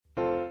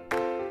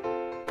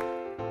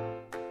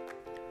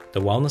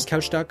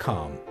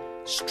thewellnesscouch.com,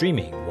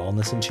 streaming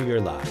wellness into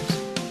your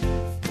lives.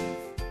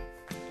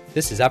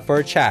 This is Up for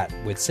a Chat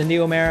with Cindy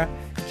O'Meara,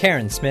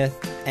 Karen Smith,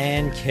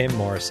 and Kim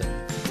Morrison.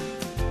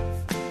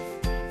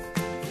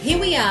 Here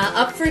we are,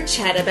 up for a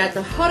chat about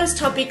the hottest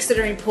topics that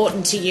are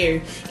important to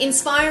you,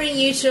 inspiring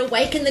you to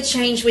awaken the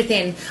change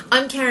within.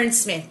 I'm Karen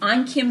Smith.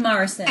 I'm Kim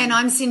Morrison. And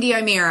I'm Cindy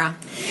O'Meara.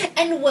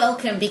 And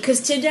welcome,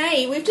 because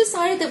today we've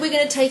decided that we're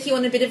going to take you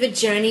on a bit of a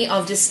journey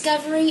of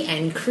discovery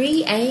and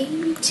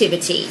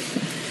creativity.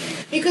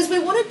 Because we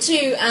wanted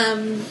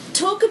to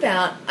talk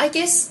about, I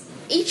guess,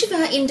 each of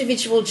our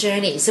individual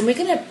journeys, and we're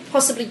going to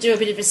possibly do a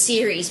bit of a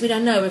series. We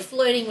don't know, we're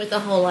flirting with the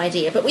whole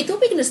idea, but we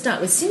thought we were going to start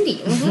with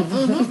Cindy.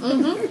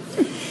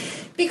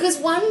 Because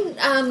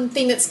one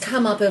thing that's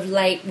come up of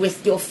late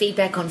with your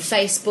feedback on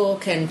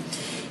Facebook and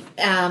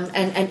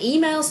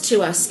emails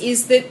to us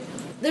is that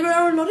there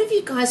are a lot of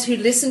you guys who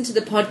listen to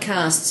the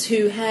podcasts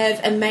who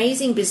have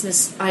amazing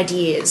business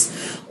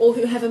ideas or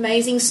who have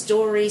amazing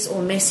stories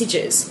or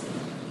messages,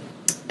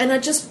 and are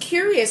just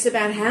curious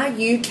about how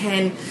you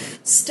can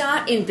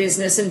start in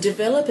business and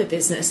develop a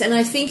business. And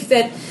I think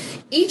that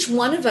each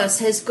one of us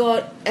has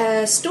got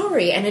a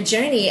story and a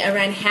journey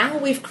around how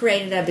we've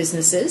created our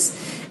businesses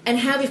and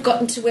how we've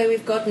gotten to where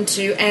we've gotten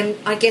to, and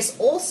I guess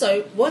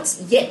also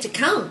what's yet to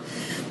come.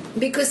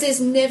 Because there's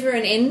never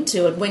an end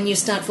to it when you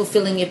start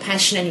fulfilling your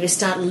passion and you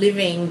start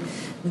living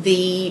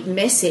the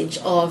message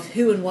of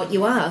who and what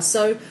you are.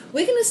 So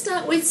we're going to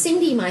start with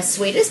Cindy, my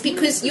sweetest,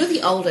 because you're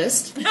the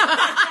oldest.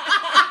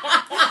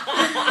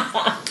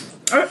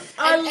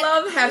 I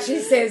love how she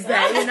says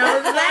that, you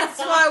know, that's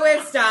why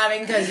we're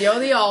starting, because you're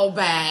the old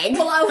bag.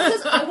 Well, I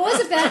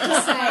was about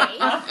to say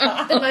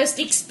the most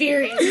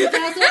experienced, but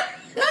I thought,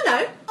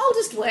 no,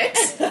 oldest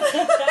works.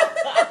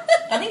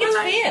 I think it's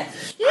fair.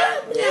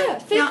 Yeah,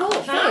 fair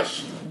call.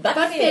 Harsh, but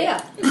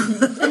fair.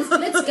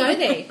 Let's go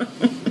there.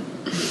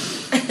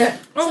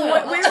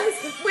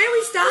 Where are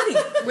we starting?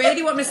 Where do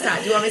you want me to start?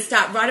 Do you want me to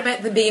start right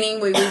about the beginning?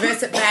 We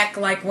reverse it back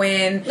like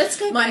when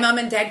my mum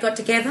and dad got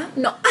together?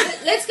 No,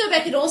 let's go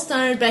back. It all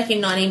started back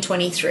in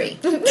 1923.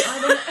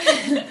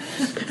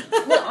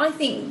 Well, I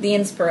think the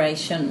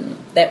inspiration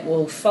that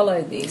will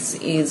follow this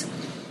is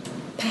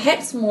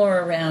perhaps more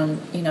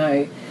around, you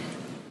know,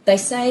 they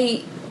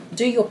say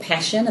do your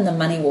passion and the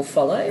money will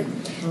follow,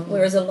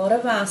 whereas a lot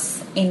of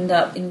us end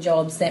up in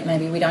jobs that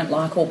maybe we don't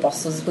like, or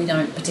bosses we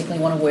don't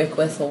particularly want to work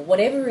with, or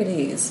whatever it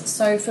is.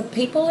 So for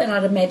people, and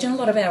I'd imagine a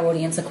lot of our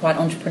audience are quite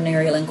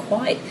entrepreneurial and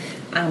quite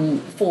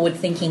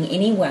forward-thinking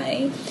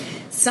anyway,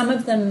 some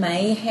of them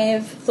may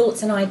have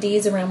thoughts and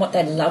ideas around what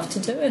they'd love to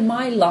do, and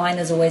my line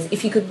is always,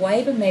 if you could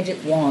wave a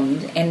magic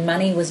wand and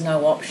money was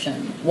no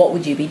option, what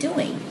would you be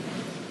doing?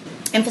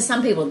 And for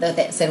some people,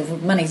 that said,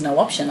 if money's no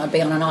option, I'd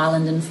be on an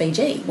island in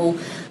Fiji. Well,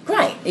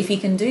 great. If you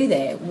can do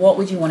that, what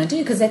would you want to do?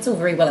 Because that's all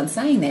very well in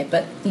saying that,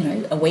 but, you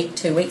know, a week,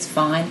 2 weeks,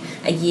 fine.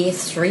 A year,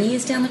 3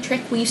 years down the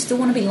track, will you still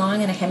want to be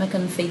lying in a hammock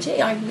in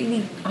Fiji? I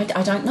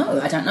don't know.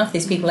 I don't know if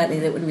there's people out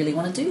there that would really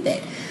want to do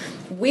that.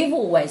 We've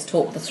always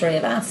talked, the three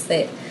of us,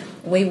 that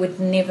we would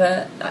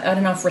never, I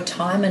don't know if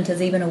retirement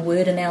is even a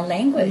word in our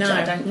language. No,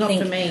 I don't not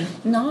think, for me.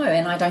 No,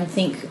 and I don't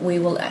think we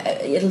will,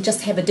 it'll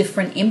just have a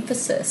different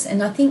emphasis.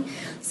 And I think,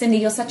 Cindy,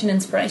 you're such an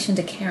inspiration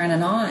to Karen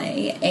and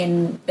I,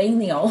 and being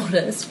the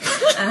oldest.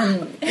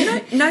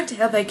 Note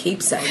how they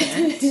keep saying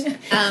it.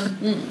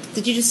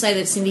 Did you just say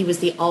that Cindy was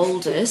the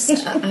oldest?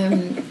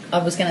 I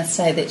was going to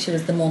say that she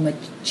was the more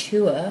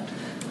mature.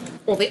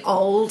 Or the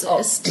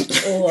oldest?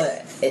 Or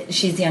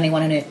she's the only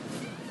one in her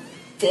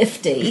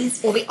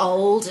 50s. Or the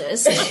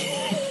oldest?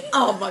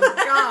 Oh my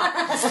God.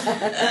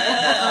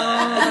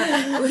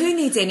 Well, who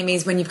needs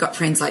enemies when you've got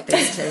friends like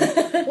these two?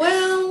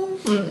 Well,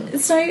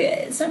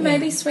 so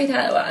maybe,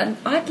 sweetheart,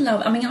 I'd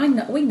love,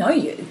 we know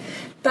you,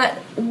 but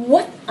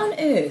what on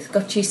earth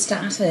got you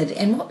started,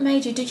 and what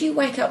made you, did you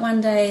wake up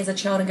one day as a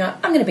child and go,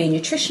 I'm going to be a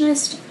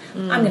nutritionist,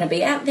 I'm going to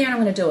be out there and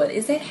I'm going to do it?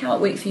 Is that how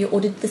it worked for you, or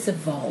did this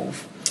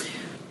evolve?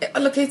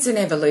 Look, it's an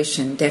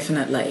evolution,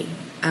 definitely.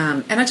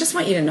 And I just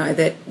want you to know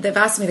that they've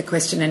asked me the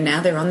question, and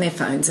now they're on their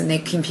phones and their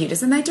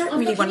computers, and they don't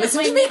really want to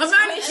listen to me. I'm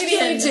only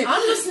kidding you two.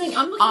 I'm listening.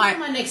 I'm looking at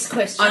my next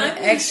question. I'm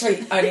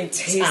actually only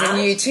teasing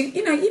you two.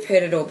 You know, you've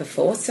heard it all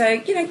before, so,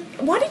 you know,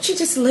 why didn't you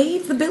just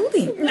leave the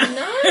building? No.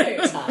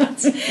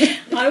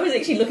 I was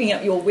actually looking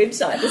up your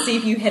website to see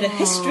if you had a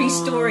history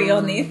story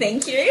on there.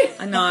 Thank you.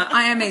 No,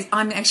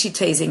 I'm actually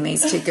teasing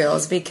these two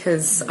girls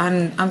because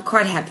I'm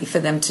quite happy for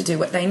them to do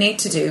what they need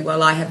to do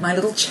while I have my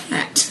little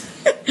chat.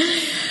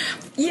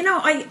 You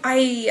know,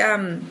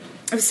 it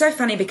was so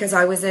funny because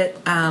I was at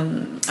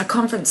a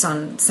conference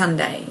on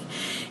Sunday,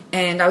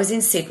 and I was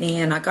in Sydney,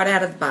 and I got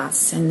out of the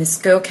bus, and this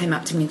girl came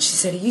up to me and she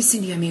said, "Are you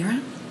Cindy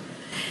O'Meara?"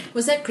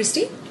 Was that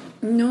Christy?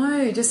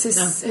 No, just this.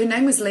 No. Her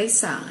name was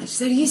Lisa. She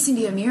said, "Are you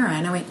Cindy O'Meara?"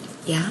 And I went,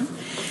 "Yeah."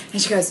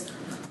 And she goes,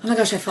 "Oh my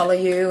gosh, I follow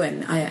you,"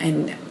 and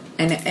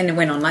it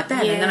went on like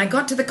that. Yeah. And then I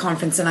got to the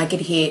conference and I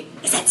could hear,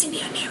 "Is that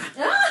Cindy O'Meara?"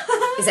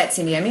 Is that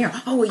Cindy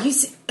O'Meara? Oh,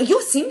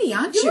 you're Cindy,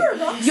 aren't you?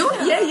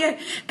 Yeah.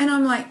 And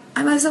I'm like,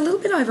 I was a little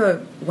bit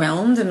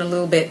overwhelmed and a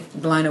little bit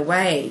blown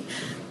away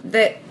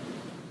that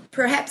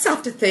perhaps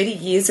after 30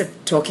 years of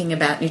talking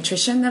about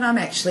nutrition that I'm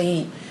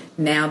actually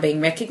now being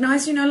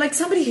recognised, like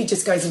somebody who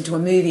just goes into a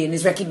movie and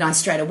is recognised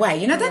straight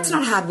away, that's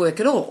not hard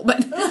work at all.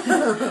 But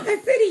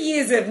 30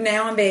 years of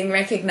now I'm being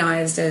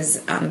recognised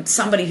as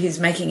somebody who's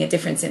making a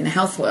difference in the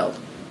health world.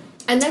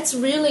 And that's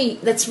really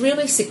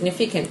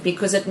significant,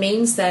 because it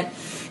means that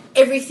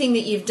everything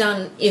that you've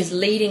done is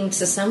leading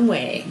to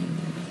somewhere.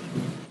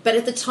 But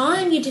at the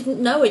time you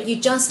didn't know it.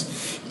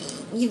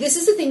 This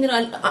is the thing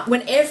that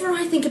whenever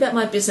I think about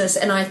my business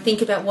and I think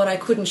about what I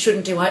could and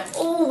shouldn't do, I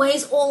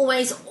always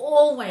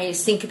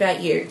think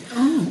about you.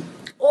 Oh.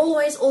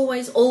 Always,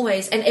 always,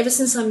 always. And ever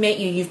since I met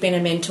you, you've been a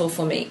mentor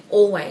for me.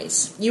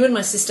 Always. You and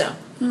my sister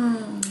are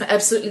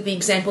absolutely the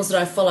examples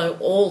that I follow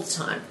all the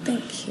time.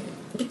 Thank you.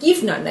 But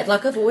you've known that.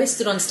 Like, I've always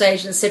stood on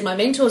stage and said my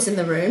mentor's in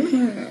the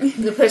room.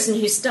 The person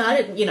who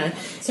started,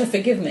 So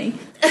forgive me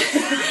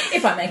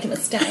if I make a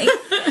mistake.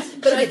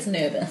 But I get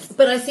nervous.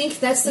 But I think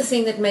that's the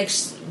thing that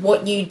makes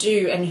what you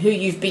do and who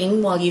you've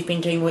been while you've been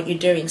doing what you're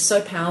doing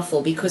so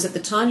powerful, because at the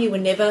time you were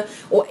never,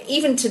 or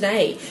even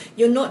today,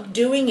 you're not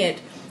doing it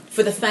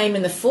for the fame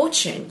and the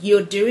fortune.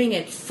 You're doing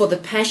it for the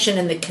passion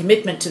and the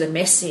commitment to the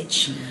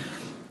message.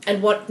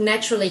 And what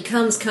naturally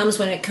comes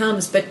when it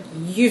comes, but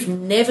you've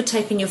never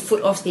taken your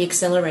foot off the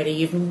accelerator.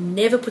 You've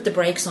never put the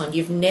brakes on.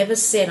 You've never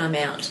said, I'm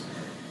out.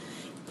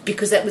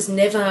 Because that was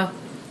never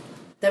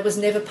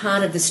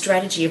part of the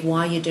strategy of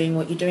why you're doing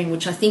what you're doing,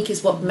 which I think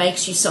is what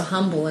makes you so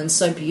humble and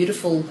so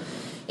beautiful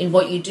in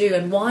what you do,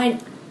 and why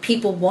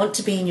people want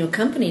to be in your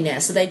company now.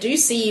 So they do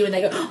see you and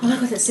they go, oh my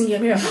God, that's Cindy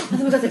O'Meara. Oh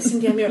my God, that's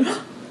Cindy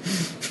O'Meara.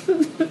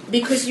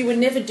 Because you were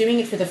never doing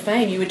it for the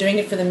fame. You were doing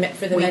it for the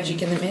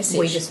magic and the message.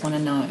 We just want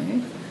to know,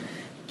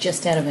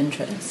 just out of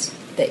interest,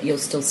 that you'll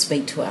still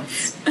speak to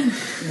us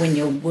when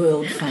you're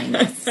world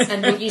famous.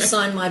 And will you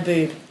sign my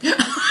boob?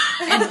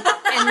 and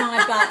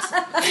my butt.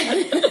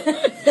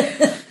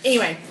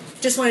 Anyway,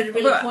 just wanted to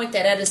really point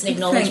that out as an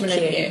acknowledgement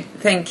of you.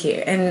 Thank you.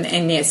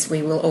 And yes,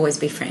 we will always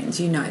be friends.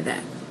 You know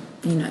that.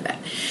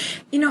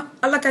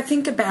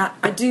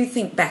 I do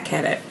think back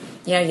at it.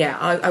 Yeah,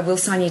 I will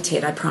sign your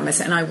tit, I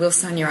promise, and I will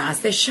sign your ass.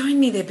 They're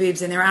showing me their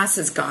boobs and their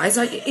asses, guys.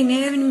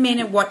 Even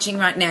men are watching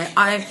right now.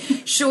 I'm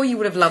sure you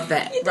would have loved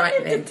that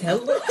right then.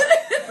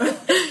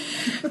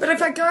 But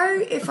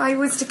if I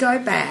was to go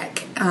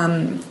back,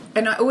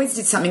 and I always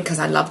did something because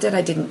I loved it.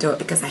 I didn't do it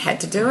because I had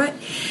to do it.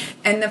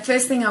 And the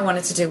first thing I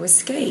wanted to do was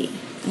ski.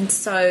 And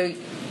so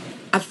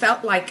I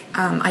felt like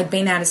I'd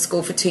been out of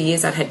school for 2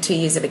 years. I'd had 2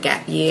 years of a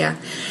gap year.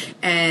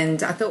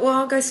 And I thought, well,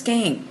 I'll go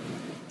skiing.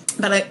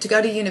 But to go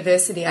to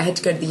university, I had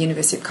to go to the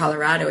University of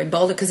Colorado in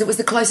Boulder because it was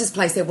the closest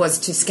place there was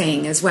to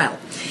skiing as well.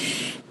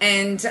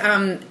 And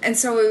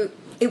so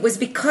it was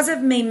because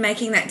of me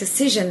making that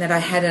decision that I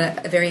had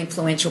a very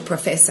influential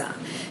professor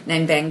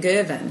named Van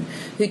Gerven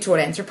who taught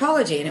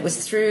anthropology. And it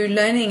was through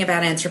learning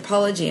about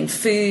anthropology and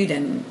food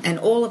and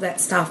all of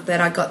that stuff that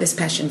I got this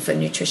passion for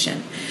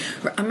nutrition.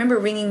 I remember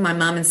ringing my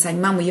mum and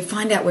saying, Mum, will you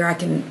find out where I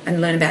can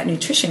learn about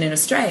nutrition in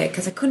Australia?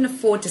 Because I couldn't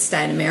afford to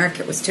stay in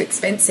America. It was too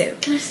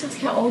expensive. Can I just ask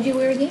how old you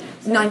were again?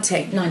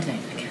 19. 19,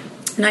 okay.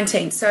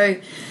 19. So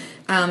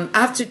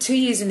after 2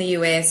 years in the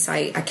US,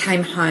 I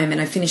came home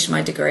and I finished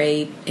my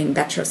degree in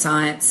Bachelor of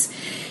Science,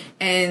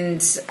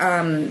 and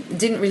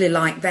didn't really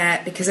like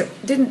that because it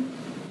didn't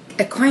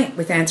acquaint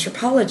with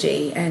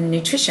anthropology and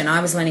nutrition. I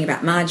was learning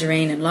about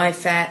margarine and low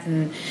fat,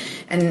 and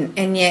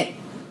yet,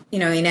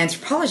 in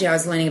anthropology I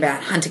was learning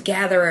about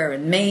hunter-gatherer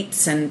and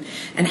meats and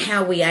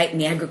how we ate in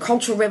the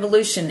agricultural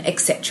revolution,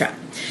 etc.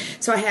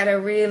 So I had a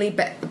really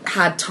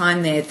hard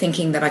time there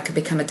thinking that I could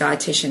become a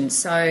dietitian.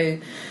 So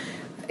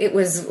it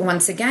was,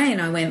 once again,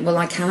 I went, well,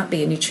 I can't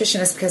be a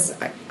nutritionist because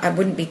I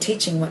wouldn't be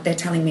teaching what they're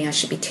telling me I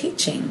should be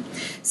teaching.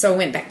 So I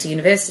went back to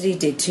university,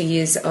 did 2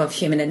 years of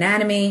human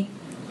anatomy,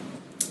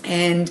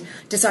 and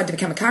decided to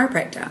become a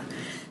chiropractor.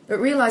 But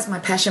realised my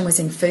passion was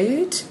in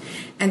food,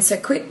 and so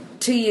quit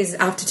 2 years.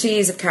 After 2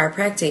 years of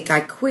chiropractic,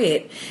 I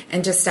quit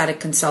and just started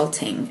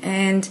consulting.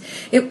 And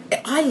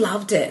I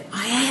loved it.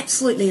 I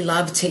absolutely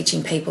loved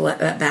teaching people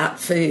about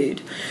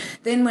food.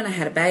 Then when I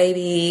had a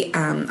baby,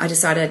 I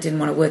decided I didn't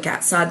want to work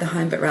outside the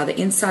home, but rather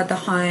inside the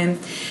home,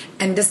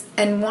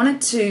 and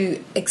wanted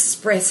to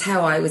express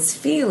how I was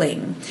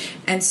feeling.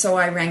 And so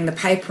I rang the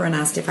paper and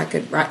asked if I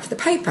could write for the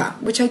paper,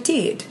 which I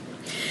did.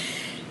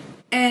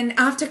 And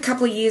after a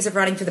couple of years of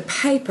writing for the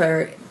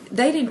paper,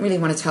 they didn't really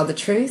want to tell the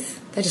truth.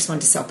 They just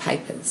wanted to sell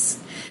papers.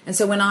 And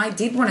so when I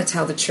did want to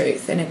tell the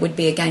truth, and it would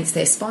be against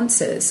their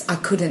sponsors, I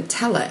couldn't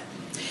tell it.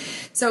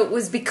 So it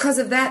was because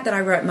of that I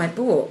wrote my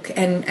book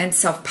and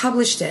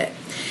self-published it.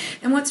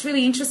 And what's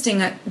really interesting,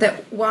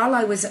 that while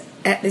I was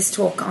at this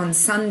talk on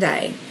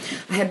Sunday,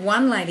 I had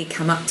one lady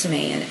come up to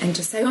me and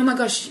just say, oh my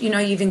gosh,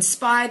 you've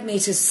inspired me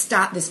to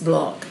start this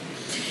blog.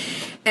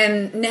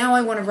 And now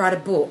I want to write a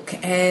book,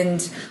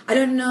 and I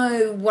don't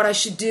know what I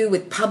should do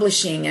with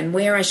publishing and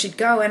where I should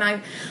go. And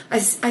I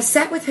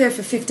sat with her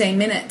for 15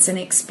 minutes and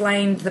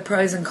explained the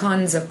pros and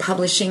cons of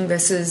publishing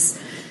versus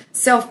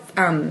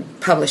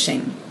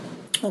self-publishing,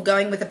 or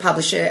going with a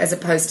publisher as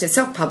opposed to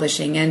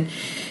self-publishing. And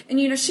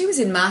she was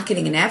in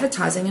marketing and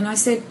advertising, and I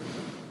said,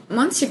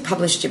 once you've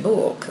published your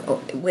book,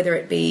 whether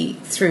it be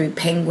through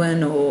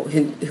Penguin or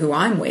who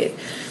I'm with,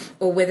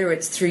 or whether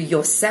it's through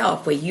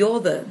yourself where you're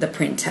the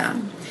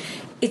printer,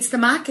 it's the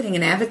marketing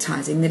and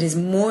advertising that is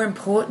more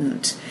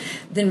important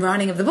than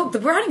writing of the book. The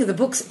writing of the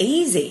book's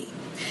easy.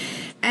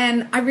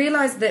 And I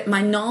realised that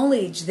my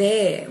knowledge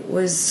there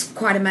was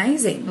quite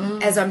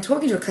amazing as I'm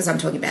talking to her, because I'm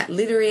talking about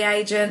literary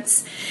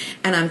agents,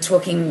 and I'm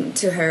talking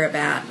to her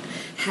about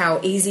how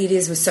easy it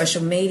is with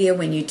social media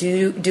when you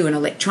do an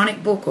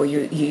electronic book or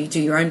you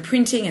do your own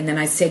printing. And then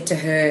I said to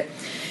her,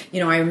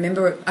 I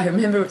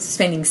remember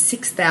spending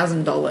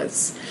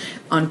 $6,000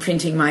 on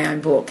printing my own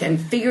book and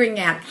figuring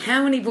out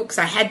how many books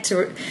I had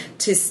to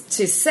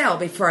sell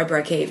before I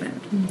broke even.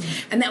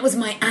 And that was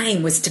my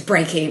aim, was to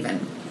break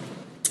even.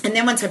 And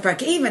then once I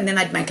broke even, then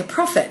I'd make a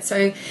profit.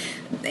 So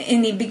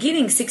in the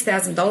beginning,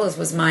 $6,000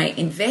 was my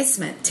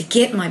investment to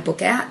get my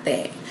book out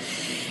there.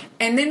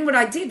 And then what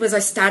I did was I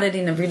started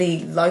in a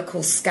really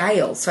local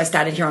scale. So I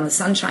started here on the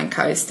Sunshine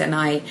Coast, and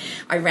I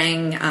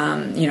rang,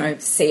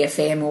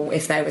 CFM, or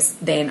if they was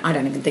then, I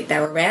don't even think they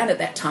were around at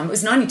that time. It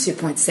was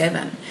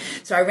 92.7.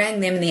 So I rang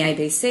them in the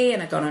ABC,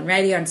 and I got on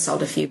radio and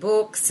sold a few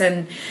books.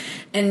 And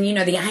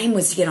the aim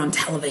was to get on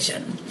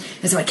television.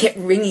 And so I kept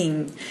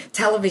ringing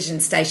television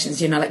stations,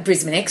 like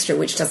Brisbane Extra,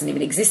 which doesn't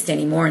even exist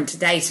anymore, and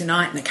Today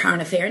Tonight and The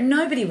Current Affair, and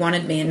nobody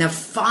wanted me. And now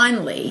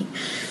finally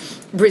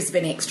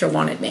Brisbane Extra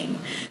wanted me.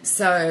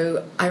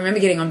 So I remember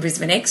getting on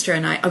Brisbane Extra,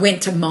 and I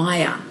went to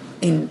Maya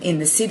in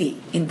the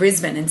city, in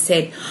Brisbane, and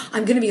said,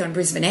 I'm going to be on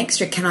Brisbane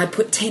Extra, can I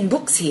put 10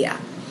 books here?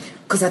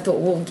 Because I thought,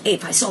 well,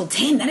 if I sold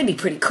 10, that'd be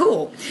pretty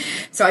cool.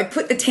 So I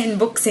put the 10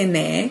 books in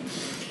there,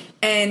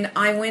 and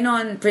I went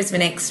on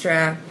Brisbane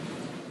Extra.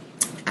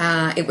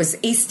 It was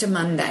Easter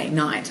Monday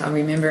night. I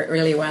remember it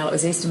really well. It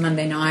was Easter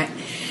Monday night.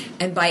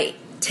 And by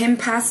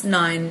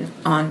 9:10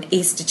 on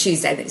Easter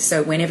Tuesday,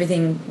 so when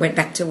everything went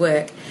back to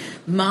work,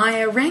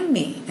 Maya rang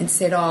me and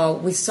said,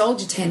 we've sold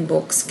you 10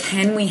 books.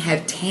 Can we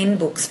have 10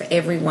 books for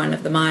every one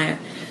of the Maya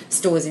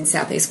stores in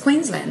Southeast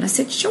Queensland? And I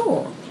said,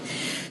 sure.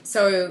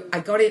 So I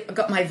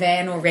got my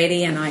van all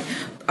ready, and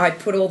I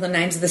put all the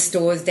names of the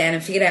stores down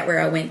and figured out where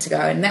I went to go.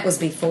 And that was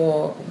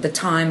before the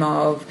time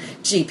of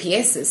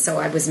GPSs, so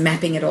I was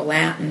mapping it all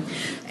out.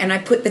 And I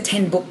put the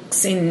 10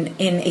 books in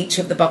each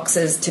of the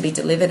boxes to be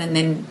delivered. And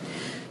then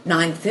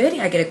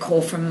 9:30, I get a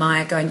call from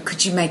Maya going,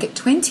 could you make it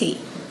 20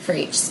 for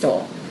each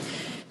store?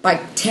 By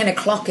 10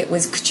 o'clock, it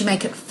was, could you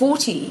make it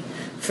 40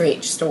 for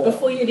each store?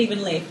 Before you'd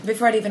even left.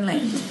 Before I'd even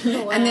left.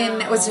 Wow. And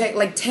then it was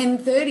like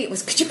 10:30, it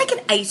was, could you make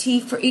it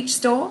 80 for each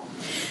store?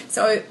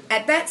 So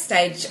at that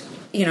stage,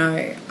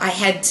 I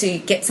had to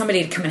get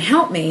somebody to come and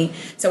help me.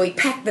 So we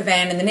packed the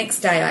van, and the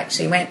next day I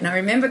actually went, and I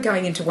remember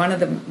going into one of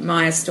the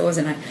Maya stores,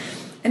 and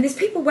there's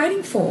people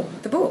waiting for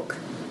the book.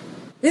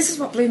 This is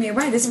what blew me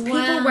away. There's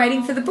people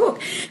waiting for the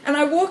book. And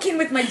I walk in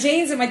with my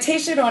jeans and my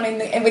T-shirt on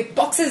and with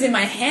boxes in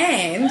my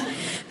hand,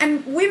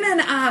 and women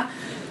are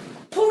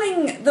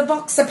pulling the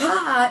box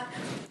apart,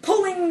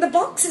 pulling the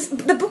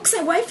books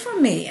away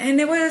from me. And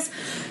I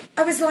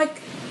was like,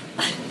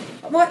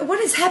 what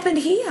has happened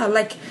here?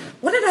 Like,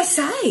 what did I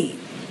say?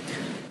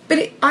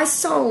 But I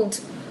sold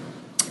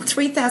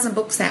 3,000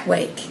 books that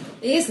week.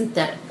 Isn't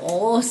that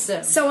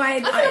awesome? So I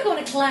feel like I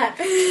want to clap.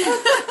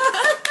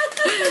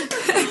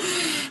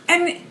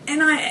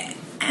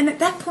 And at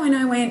that point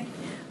I went,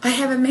 I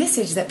have a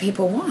message that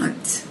people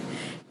want,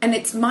 and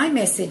it's my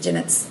message, and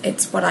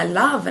it's what I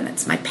love, and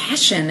it's my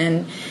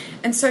passion,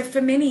 and so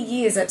for many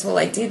years that's all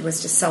I did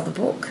was just sell the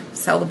book,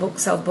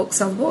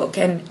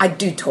 and I'd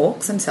do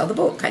talks and sell the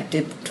book. I'd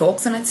do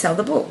talks and I'd sell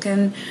the book.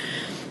 And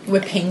were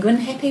Penguin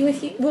happy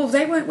with you? Well,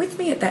 they weren't with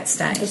me at that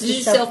stage. Did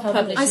you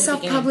self-publish? I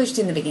self-published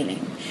in the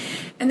beginning.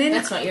 And then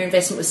that's right, your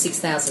investment was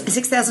 $6,000.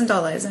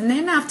 $6,000. And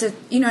then after,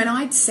 and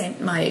I'd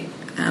sent my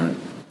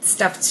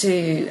stuff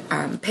to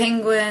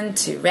Penguin,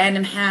 to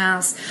Random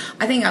House.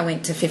 I think I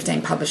went to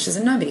 15 publishers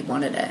and nobody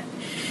wanted it.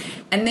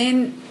 And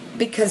then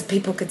because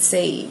people could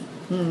see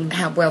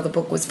how well the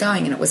book was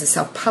going, and it was a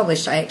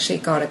self-published, I actually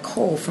got a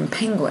call from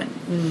Penguin.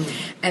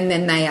 And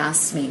then they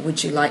asked me,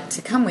 would you like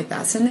to come with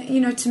us?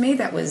 And, to me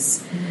that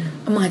was,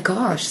 oh my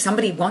gosh,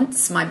 somebody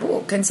wants my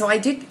book. And so I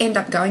did end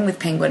up going with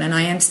Penguin, and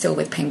I am still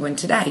with Penguin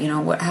today.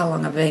 How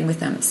long I've been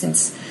with them?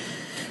 Since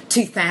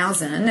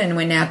 2000, and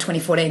we're now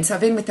 2014, so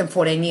I've been with them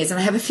 14 years, and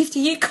I have a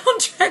 50-year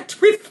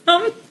contract with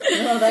them.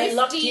 Well, they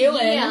locked you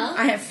in.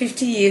 I have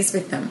 50 years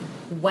with them.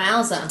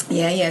 Wowza.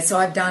 Yeah, so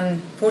I've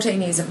done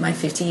 14 years of my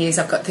 50 years.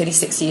 I've got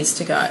 36 years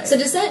to go. So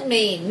does that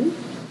mean,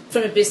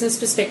 from a business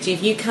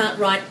perspective, you can't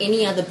write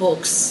any other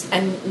books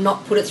and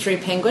not put it through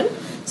Penguin?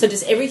 So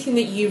does everything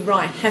that you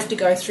write have to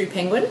go through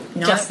Penguin?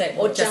 No, just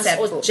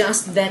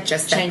that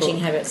changing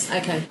book. habits.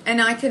 Okay. And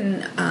I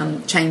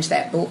can change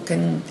that book,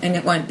 and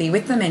it won't be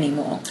with them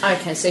anymore.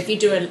 Okay, so if you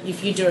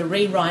do a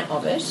rewrite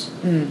of it,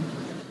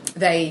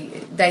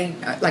 they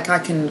like I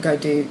can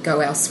go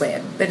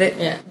elsewhere, but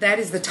that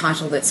is the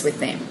title that's with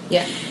them.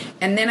 Yeah.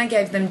 And then I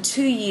gave them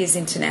 2 years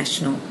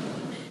international.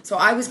 So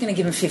I was going to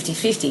give them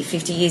 50-50,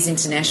 50 years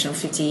international,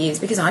 50 years,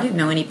 because I didn't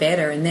know any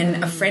better. And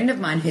then a friend of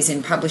mine who's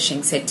in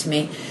publishing said to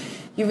me,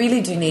 you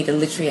really do need a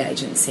literary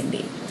agent,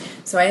 Cindy.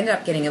 So I ended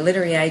up getting a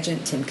literary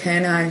agent, Tim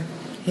Curnow.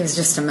 He was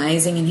just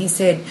amazing, and he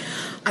said,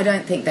 I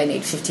don't think they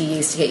need 50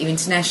 years to get you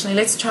internationally.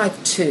 Let's try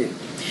 2.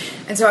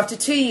 And so after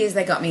 2 years,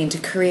 they got me into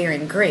career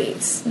in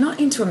Greece, not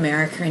into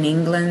America and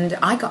England.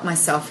 I got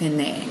myself in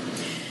there.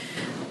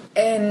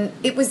 And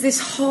it was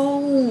this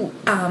whole,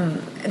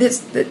 that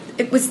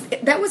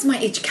was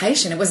my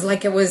education. It was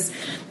like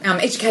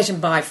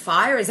education by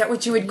fire. Is that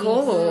what you would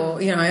call? Or,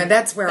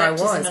 that's where I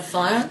was. Baptism of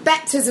fire?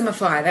 Baptism of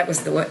fire. That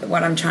was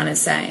what I'm trying to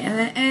say.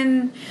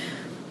 And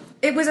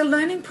it was a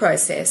learning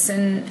process.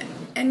 And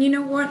you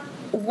know what?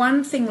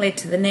 One thing led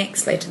to the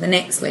next, led to the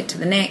next, led to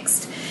the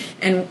next.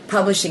 And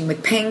publishing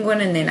with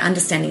Penguin, and then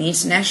understanding the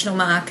international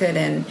market.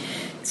 And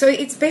so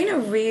it's been a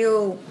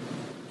real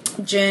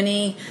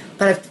journey,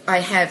 but I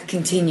have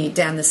continued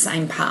down the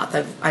same path.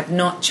 I've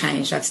not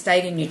changed. I've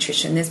stayed in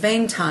nutrition. There's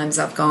been times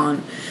I've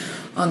gone,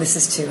 oh, this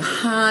is too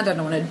hard. I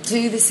don't want to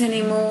do this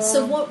anymore.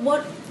 So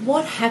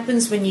what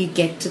happens when you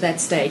get to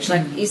that stage?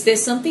 Like, is there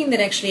something that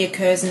actually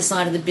occurs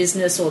inside of the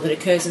business or that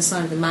occurs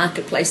inside of the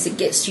marketplace that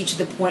gets you to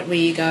the point where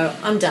you go,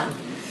 I'm done.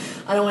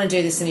 I don't want to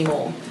do this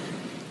anymore.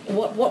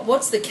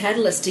 What's the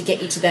catalyst to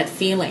get you to that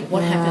feeling?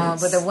 What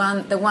happens?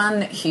 Well, the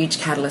one huge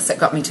catalyst that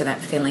got me to that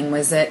feeling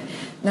was that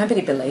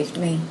nobody believed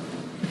me.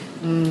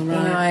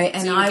 Right.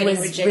 And So I was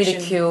rejection.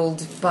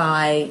 ridiculed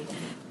by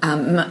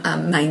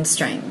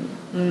mainstream.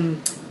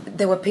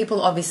 There were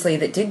people, obviously,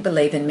 that did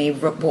believe in me,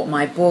 bought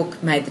my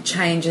book, made the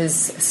changes,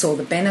 saw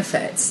the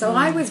benefits. So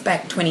I was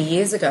back 20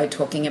 years ago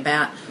talking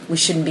about we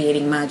shouldn't be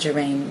eating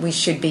margarine, we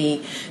should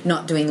be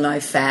not doing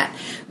low fat,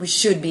 we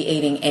should be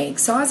eating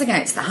eggs. So I was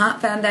against the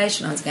Heart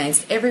Foundation, I was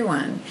against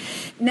everyone.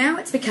 Now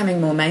it's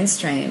becoming more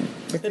mainstream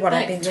with what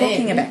I've been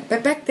talking about.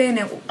 But back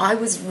then, I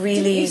was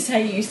really... Did you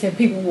say you used to have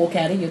people walk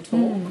out of your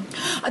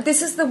talk?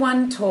 This is the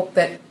one talk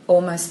that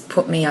almost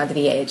put me over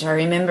the edge. I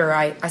remember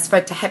I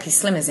spoke to Happy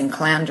Slimmers in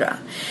Caloundra,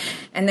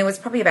 and there was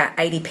probably about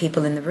 80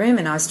 people in the room,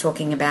 and I was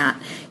talking about,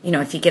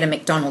 if you get a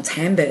McDonald's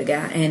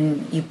hamburger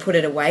and you put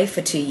it away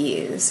for 2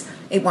 years,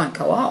 it won't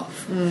go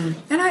off. And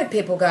I had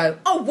people go,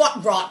 oh,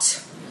 what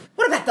rot?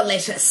 What about the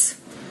lettuce?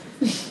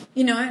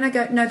 And I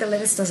go, no, the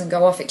lettuce doesn't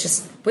go off. It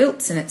just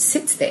wilts and it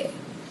sits there.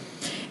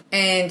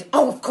 And,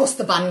 oh, of course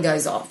the bun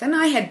goes off. And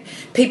I had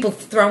people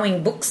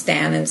throwing books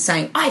down and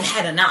saying, I've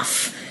had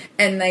enough.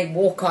 And they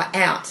walk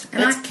out.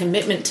 And That's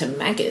commitment to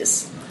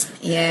MAGAs.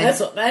 Yeah. That's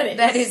what that is.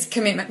 That is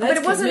commitment. That's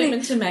but it wasn't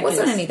commitment to MAGAs.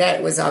 wasn't only that.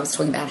 It was, I was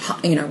talking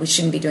about, we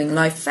shouldn't be doing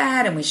low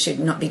fat and we should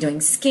not be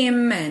doing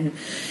skim. And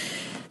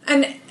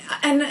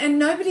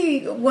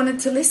nobody wanted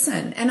to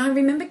listen. And I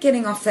remember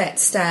getting off that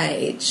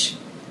stage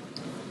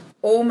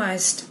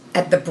almost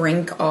at the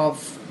brink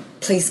of,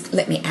 please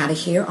let me out of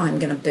here, I'm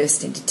going to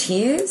burst into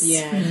tears.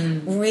 Yeah.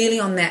 Really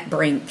on that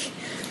brink.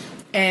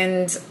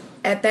 And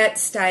at that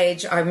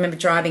stage, I remember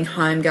driving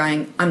home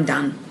going, I'm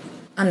done.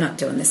 I'm not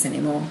doing this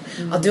anymore.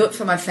 I'll do it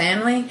for my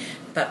family,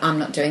 but I'm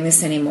not doing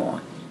this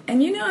anymore.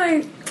 And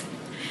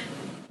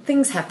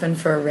things happen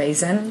for a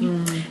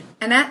reason.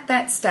 And at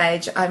that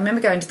stage, I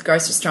remember going to the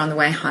grocery store on the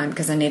way home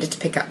because I needed to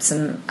pick up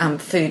some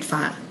food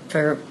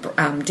for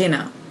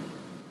dinner.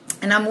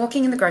 And I'm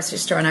walking in the grocery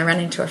store and I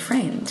run into a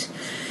friend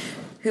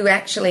who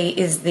actually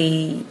is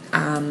the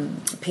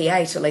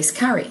PA to Lisa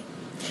Curry.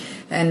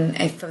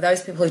 And for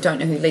those people who don't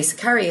know who Lisa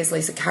Curry is,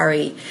 Lisa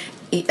Curry,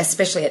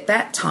 especially at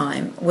that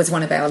time, was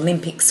one of our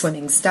Olympic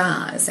swimming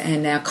stars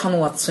and our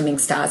Commonwealth swimming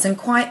stars, and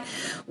quite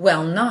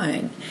well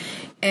known.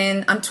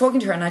 And I'm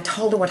talking to her and I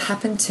told her what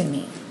happened to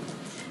me.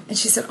 And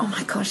she said, oh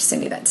my gosh,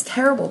 Cindy, that's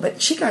terrible.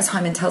 But she goes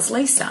home and tells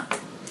Lisa.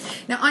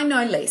 Now, I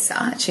know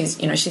Lisa.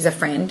 She's a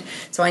friend,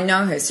 so I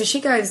know her. So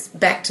she goes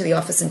back to the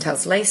office and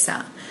tells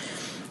Lisa.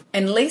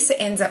 And Lisa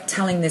ends up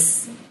telling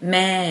this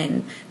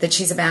man that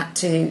she's about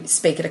to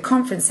speak at a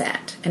conference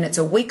at. And it's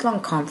a week-long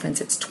conference.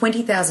 It's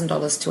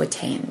 $20,000 to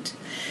attend.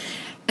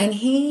 And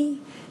he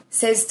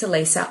says to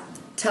Lisa,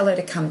 tell her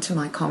to come to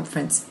my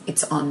conference.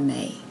 It's on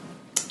me.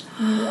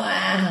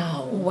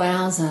 Wow.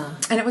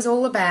 Wowza. And it was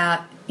all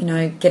about,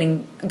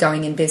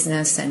 going in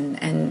business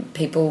and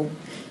people,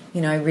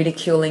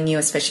 ridiculing you,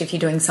 especially if you're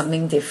doing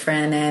something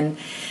different. And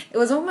it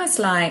was almost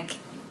like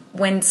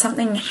when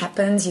something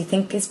happens you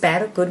think is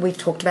bad or good, we've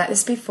talked about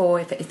this before,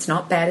 if it's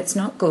not bad, it's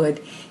not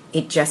good.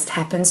 It just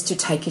happens to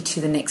take you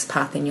to the next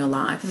path in your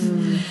life.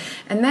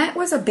 And that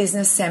was a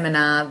business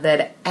seminar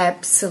that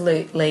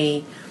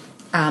absolutely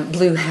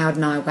blew Howard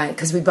and I away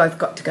because we both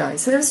got to go.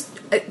 So there was,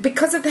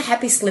 because of the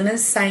Happy Slimmers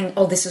saying,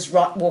 oh, this is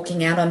rot,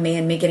 walking out on me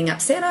and me getting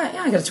upset,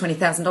 I got a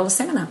 $20,000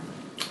 seminar.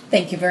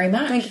 Thank you very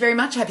much. Thank you very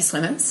much, Happy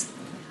Slimmers.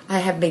 I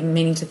have been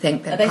meaning to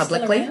thank them Are they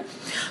publicly. still around?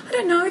 I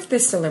don't know if they're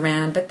still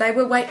around, but they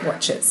were Weight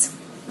Watchers.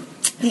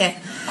 Yeah,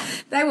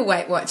 they were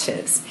Weight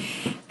Watchers.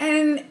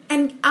 And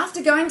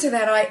after going to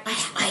that,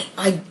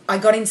 I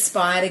got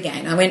inspired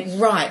again. I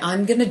went, right,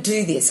 I'm going to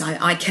do this.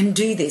 I can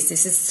do this.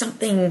 This is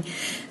something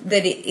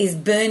that is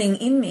burning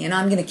in me, and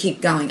I'm going to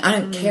keep going. I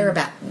don't care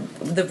about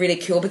the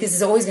ridicule because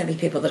there's always going to be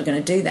people that are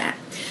going to do that.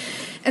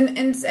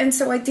 And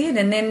so I did.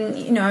 And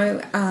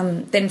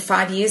then, then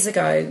 5 years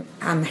ago,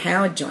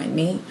 Howard joined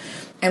me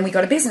and we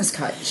got a business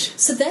coach.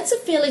 So that's a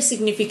fairly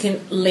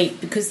significant leap,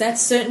 because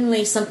that's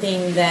certainly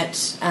something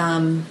that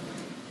I'm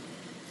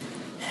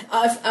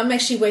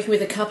actually working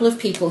with a couple of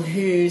people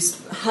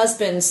whose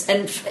husbands,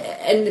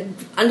 and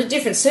under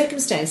different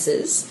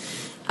circumstances,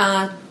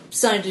 are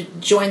starting to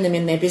join them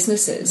in their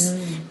businesses.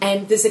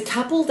 And there's a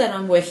couple that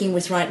I'm working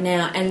with right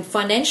now, and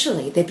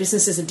financially their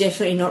businesses are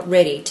definitely not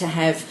ready to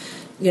have,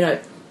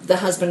 the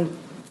husband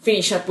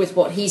finish up with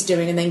what he's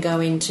doing and then go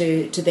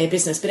into their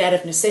business. But out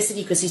of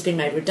necessity, because he's been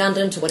made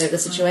redundant or whatever the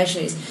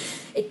situation is,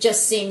 it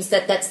just seems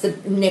that that's the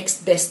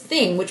next best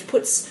thing, which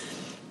puts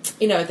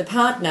the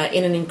partner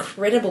in an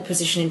incredible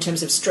position in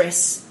terms of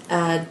stress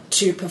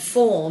to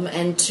perform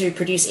and to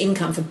produce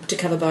income to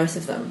cover both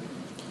of them.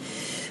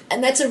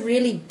 And that's a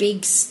really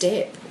big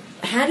step.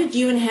 How did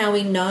you and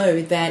Howie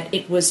know that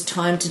it was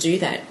time to do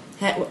that?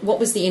 What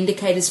was the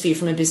indicators for you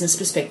from a business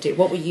perspective?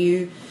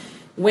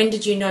 When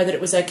did you know that it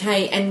was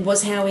okay? And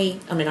was Howie,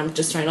 I'm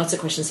just throwing lots of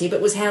questions here,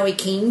 but was Howie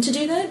keen to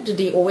do that? Did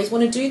he always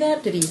want to do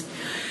that? Did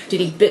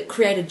he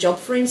create a job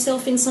for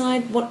himself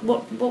inside? What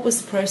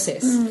was the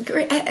process?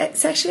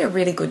 It's actually a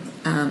really good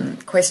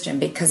question,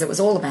 because it was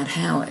all about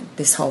Howard,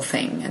 this whole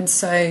thing. And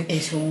so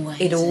it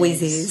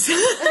always is.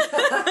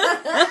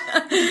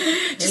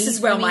 Just as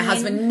well, my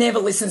husband never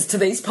listens to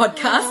these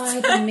podcasts.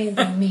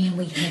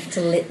 We have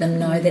to let them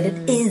know that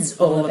it is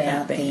all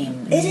about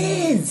them. It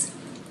is.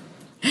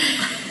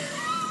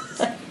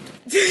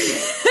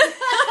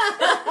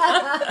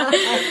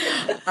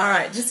 All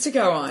right, just to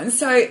go on.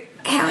 So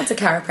Howard's a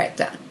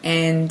chiropractor,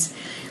 and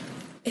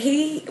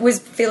he was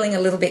feeling a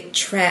little bit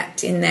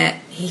trapped in that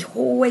he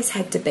always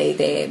had to be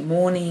there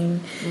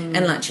morning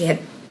and lunch. He had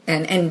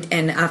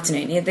and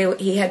afternoon.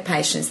 He had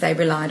patients. They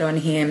relied on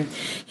him.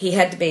 He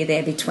had to be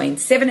there between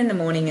 7 in the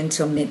morning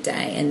until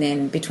midday, and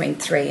then between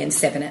 3 and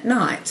 7 at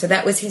night. So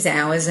that was his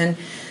hours. And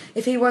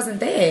if he wasn't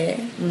there,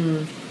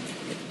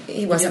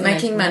 he wasn't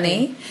making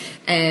money,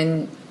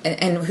 and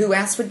who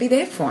else would be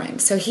there for him?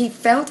 So he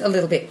felt a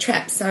little bit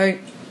trapped. So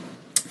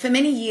for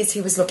many years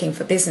he was looking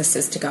for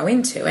businesses to go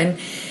into, and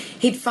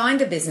he'd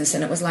find a business,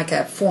 and it was like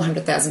a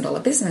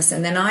 $400,000 business,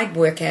 and then I'd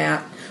work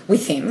out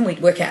with him,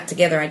 we'd work out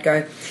together, I'd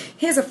go,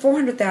 here's a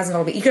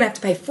 $400,000, but you're going to have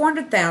to pay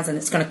 $400,000,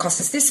 it's going to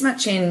cost us this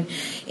much in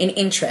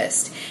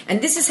interest,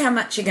 and this is how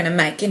much you're going to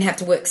make. You're going to have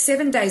to work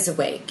 7 days a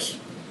week.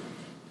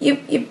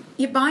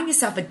 You're buying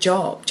yourself a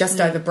job just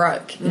over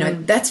broke.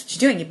 That's what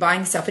you're doing. You're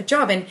buying yourself a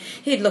job. And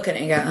he'd look at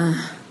it and go,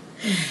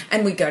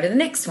 and we'd go to the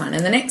next one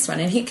and the next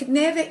one. And he could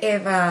never,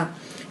 ever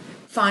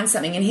find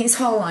something. And his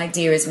whole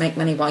idea is make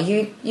money while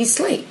you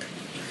sleep.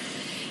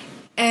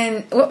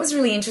 And what was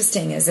really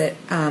interesting is that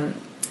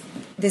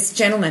this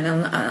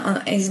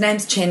gentleman, his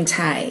name's Chen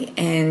Tai,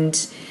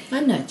 and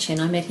I know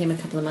Chen. I met him a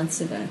couple of months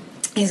ago.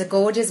 He's a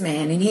gorgeous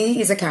man, and he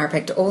is a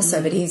chiropractor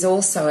also, but he's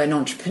also an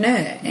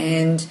entrepreneur.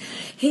 And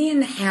he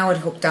and Howard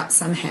hooked up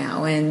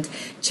somehow, and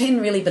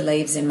Chen really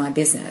believes in my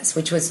business,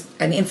 which was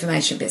an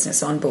information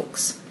business on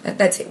books.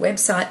 That's it,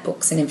 website,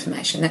 books, and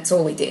information. That's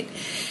all we did.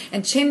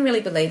 And Chen really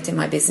believed in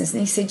my business, and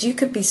he said, you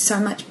could be so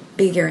much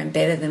bigger and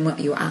better than what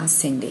you are,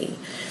 Cindy.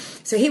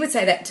 So he would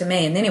say that to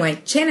me. And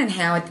anyway, Chen and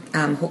Howard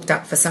hooked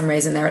up for some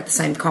reason. They were at the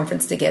same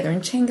conference together,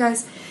 and Chen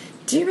goes,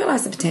 do you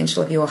realise the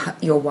potential of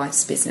your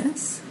wife's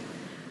business?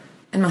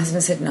 And my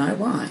husband said, no,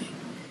 why?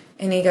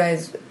 And he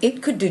goes,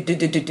 it could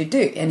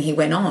do. And he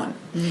went on.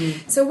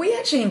 So we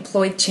actually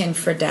employed Chen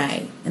for a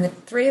day. And the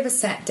three of us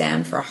sat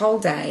down for a whole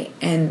day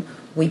and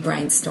we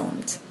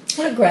brainstormed.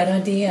 What a great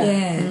idea.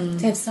 Yeah.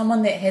 To have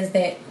someone that has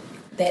that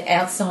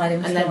outside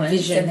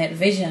influence and that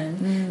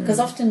vision. Because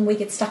often we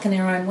get stuck in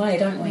our own way,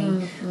 don't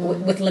we?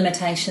 With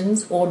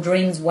limitations or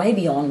dreams way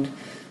beyond.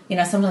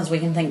 Sometimes we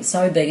can think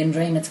so big and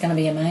dream it's going to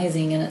be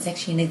amazing, and it's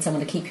actually, you need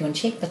someone to keep you in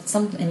check. But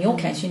in your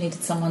case, you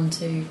needed someone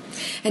to...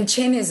 And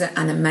Chen is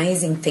an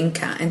amazing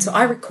thinker, and so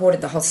I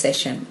recorded the whole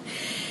session.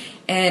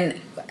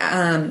 And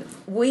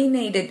we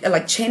needed,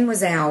 Chen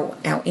was our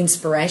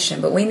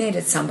inspiration, but we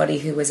needed somebody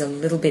who was a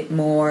little bit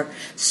more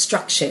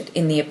structured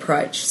in the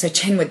approach. So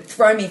Chen would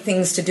throw me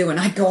things to do, and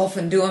I'd go off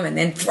and do them, and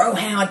then throw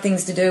Howard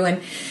things to do,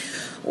 and...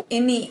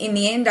 In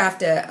the end,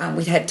 after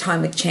we'd had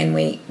time with Chen,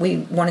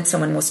 we wanted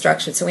someone more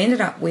structured. So we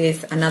ended up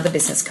with another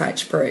business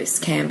coach, Bruce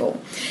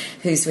Campbell,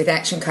 who's with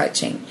Action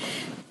Coaching,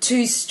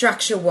 to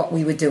structure what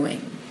we were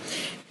doing.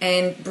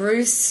 And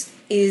Bruce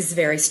is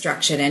very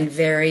structured and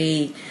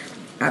very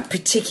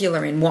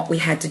particular in what we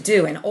had to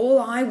do. And all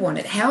I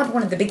wanted, Howard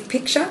wanted the big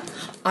picture,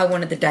 I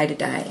wanted the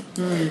day-to-day.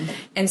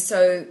 And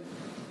so...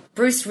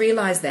 Bruce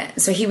realised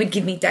that, so he would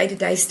give me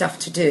day-to-day stuff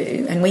to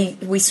do, and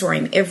we saw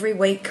him every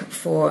week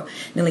for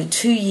nearly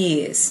 2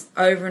 years,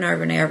 over and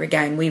over and over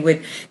again. We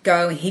would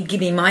go and he'd give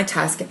me my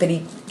task, but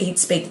he'd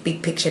speak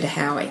big picture to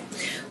Howie,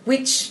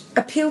 which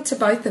appealed to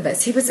both of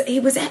us. He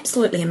was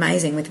absolutely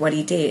amazing with what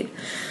he did.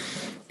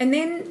 And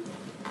then,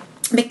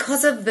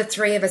 because of the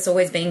three of us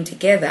always being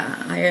together,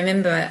 I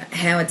remember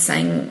Howard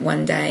saying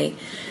one day,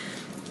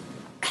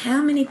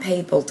 how many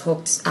people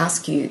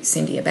ask you,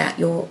 Cindy, about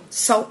your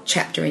salt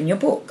chapter in your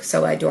book?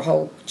 So I do a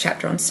whole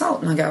chapter on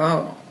salt, and I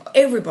go,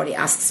 everybody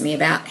asks me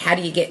about how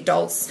do you get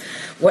dulse,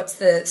 what's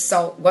the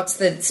salt, what's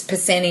the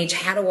percentage,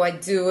 how do I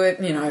do it,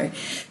 you know.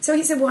 So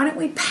he said, why don't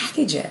we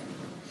package it?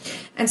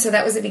 And so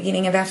that was the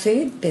beginning of our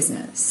food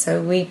business.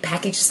 So we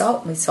packaged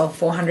salt. We sold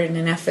 400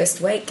 in our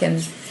first week, and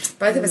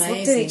both of us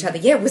looked at each other.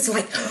 Yeah, it was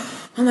like,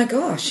 oh my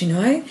gosh, you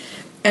know.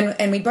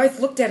 And we both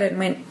looked at it and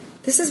went,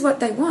 this is what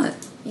they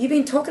want. You've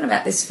been talking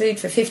about this food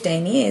for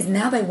 15 years.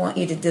 Now they want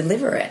you to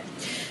deliver it.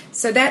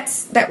 So that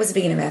was the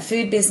beginning of our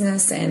food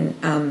business, and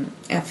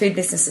our food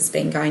business has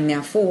been going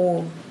now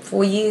for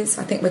 4 years.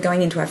 I think we're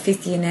going into our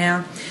 5th year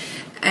now.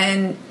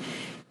 And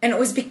it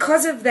was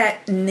because of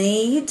that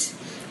need,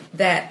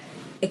 that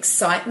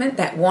excitement,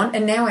 that want,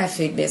 and now our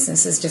food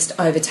business has just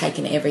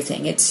overtaken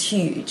everything. It's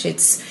huge.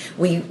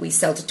 We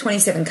sell to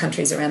 27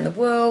 countries around the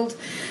world.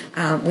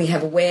 We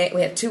have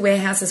 2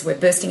 warehouses. We're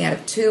bursting out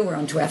of 2. We're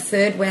onto our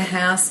 3rd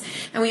warehouse,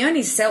 and we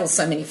only sell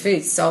so many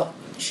foods: salt,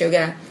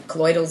 sugar,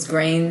 colloidals,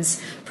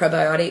 greens,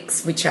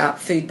 probiotics, which are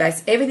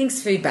food-based.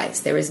 Everything's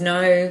food-based. There is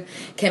no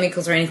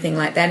chemicals or anything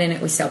like that in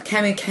it. We sell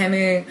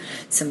camu,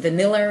 some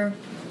vanilla.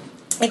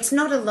 It's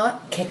not a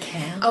lot.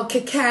 Cacao. Oh,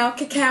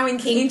 cacao and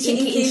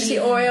kimchi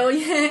oil,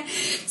 yeah.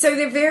 So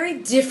they're very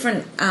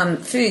different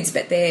foods,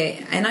 but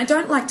and I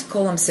don't like to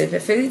call them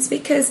superfoods,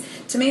 because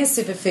to me a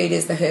superfood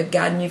is the herb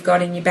garden you've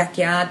got in your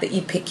backyard that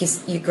you pick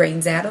your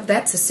greens out of.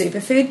 That's a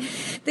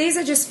superfood. These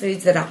are just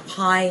foods that are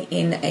high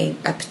in a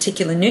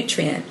particular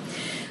nutrient.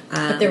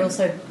 But they're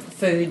also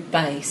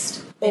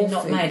food-based. They're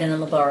not made in a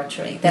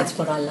laboratory. That's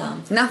what I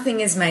love. Nothing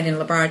is made in a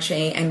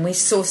laboratory, and we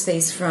source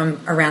these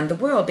from around the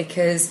world,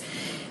 because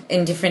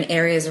in different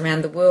areas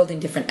around the world, in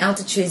different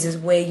altitudes, is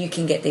where you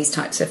can get these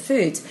types of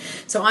foods.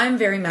 So I'm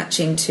very much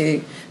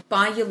into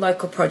buy your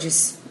local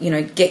produce, you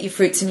know, get your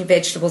fruits and your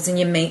vegetables and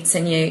your meats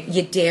and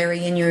your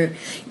dairy and your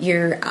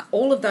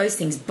all of those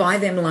things, buy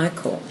them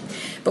local.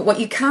 But what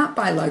you can't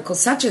buy local,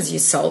 such as your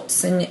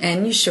salts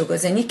and your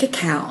sugars and your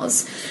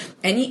cacaos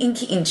and your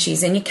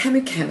inchis and your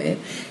camu,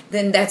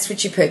 then that's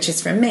what you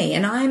purchase from me.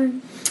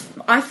 And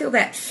I feel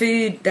that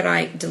food that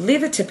I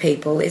deliver to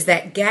people is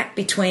that gap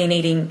between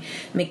eating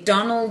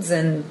McDonald's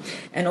and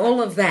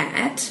all of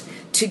that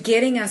to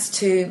getting us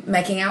to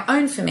making our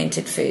own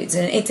fermented foods.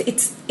 And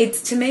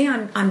it's to me,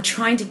 I'm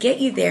trying to get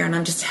you there, and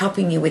I'm just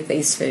helping you with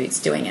these foods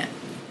doing it.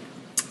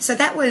 So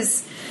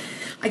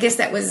I guess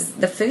that was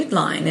the food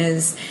line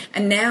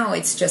and now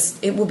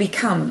it will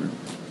become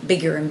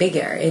bigger and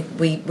bigger.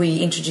 We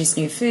introduce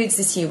new foods.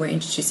 This year we're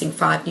introducing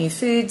 5 new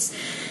foods.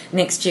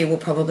 Next year we'll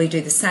probably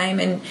do the same.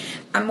 And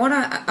what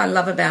I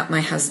love about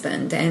my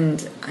husband,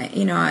 and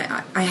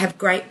I have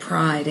great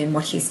pride in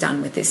what he's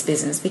done with this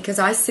business, because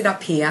I sit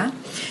up here,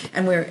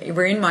 and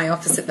we're in my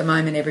office at the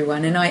moment,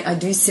 everyone, and I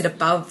do sit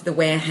above the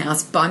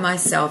warehouse by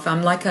myself.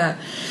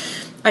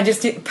 I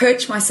just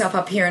perch myself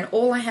up here, and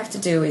all I have to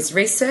do is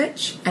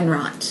research and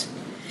write.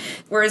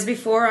 Whereas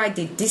before I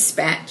did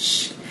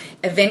dispatch,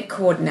 event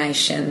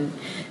coordination,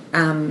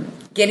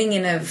 getting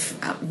in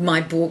of my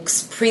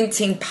books,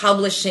 printing,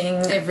 publishing.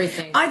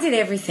 Everything. I did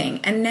everything.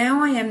 And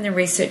now I am the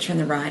researcher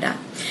and the writer.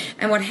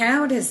 And what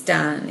Howard has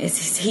done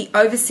is he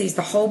oversees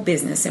the whole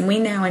business, and we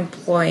now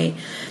employ,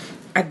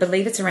 I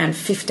believe it's around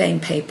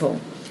 15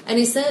 people. And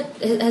has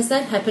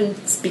that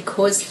happened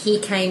because he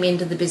came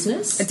into the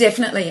business?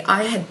 Definitely.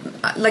 I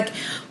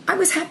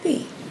was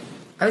happy.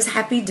 I was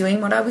happy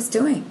doing what I was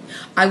doing.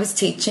 I was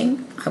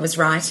teaching. I was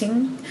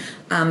writing.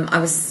 I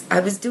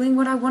was doing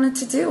what I wanted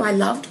to do. I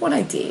loved what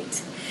I did.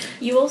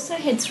 You also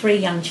had 3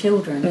 young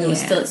children who were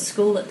Yeah. still at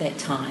school at that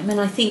time,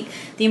 and I think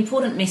the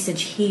important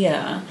message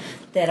here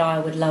that I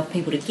would love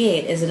people to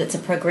get is that it's a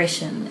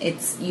progression.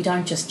 You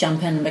don't just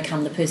jump in and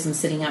become the person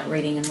sitting up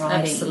reading and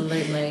writing.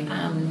 Absolutely.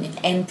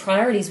 And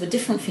priorities were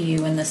different for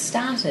you when this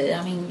started.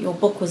 I mean, your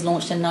book was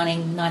launched in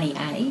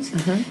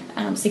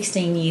 1998,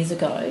 16 years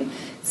ago.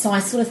 So I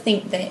sort of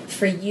think that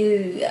for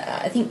you,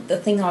 I think the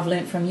thing I've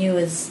learnt from you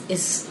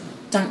is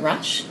don't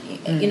rush.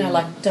 You know,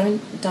 like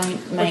don't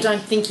make. I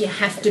don't think you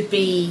have to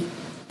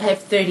have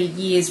 30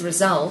 years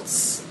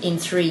results in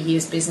 3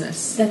 years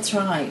business. That's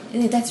right.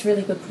 Yeah, that's a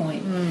really good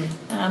point.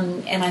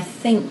 And I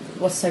think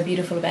what's so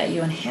beautiful about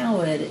you and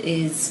Howard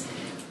is,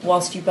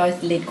 whilst you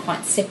both led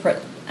quite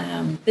separate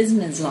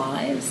business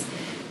lives,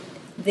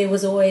 there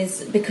was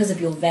always, because of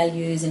your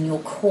values and your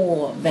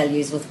core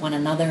values with one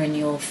another and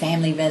your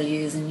family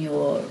values and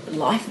your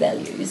life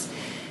values,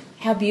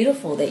 how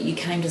beautiful that you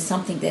came to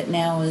something that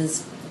now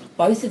is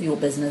both of your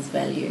business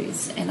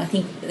values. And I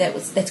think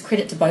that's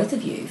credit to both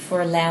of you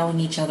for allowing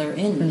each other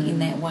in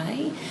that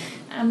way.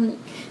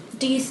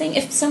 Do you think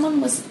if someone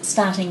was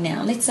starting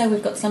now, let's say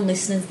we've got some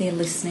listeners there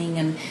listening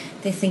and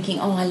they're thinking,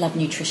 oh, I love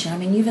nutrition. I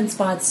mean, you've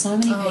inspired so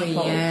many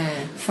people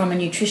from a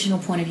nutritional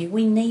point of view.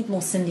 We need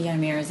more Cindy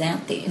O'Mearas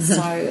out there.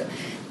 So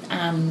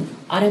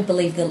I don't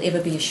believe there'll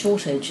ever be a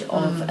shortage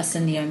of a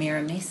Cindy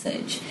O'Meara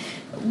message.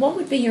 What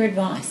would be your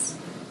advice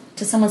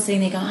to someone sitting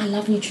there going, I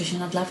love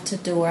nutrition, I'd love to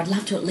do, or I'd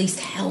love to at least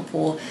help,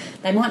 or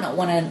they might not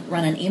want to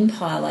run an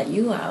empire like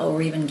you are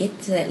or even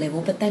get to that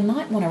level, but they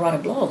might want to write a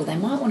blog, or they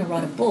might want to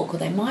write a book, or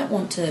they might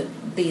want to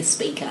be a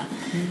speaker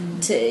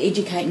to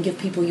educate and give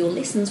people your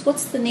lessons.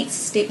 What's the next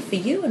step for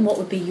you, and what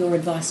would be your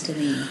advice to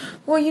them?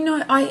 Well,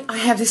 I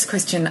have this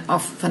question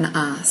often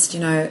asked,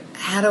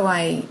 how do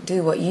I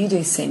do what you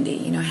do, Cindy?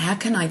 How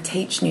can I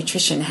teach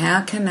nutrition?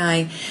 How can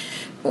I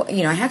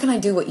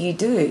do what you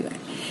do?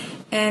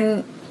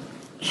 And,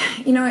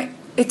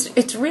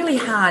 it's really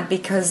hard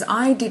because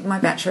I did my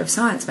Bachelor of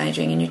Science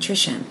majoring in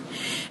nutrition.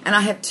 And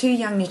I have 2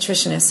 young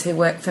nutritionists who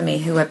work for me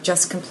who have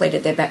just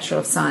completed their Bachelor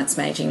of Science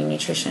majoring in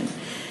nutrition.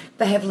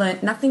 They have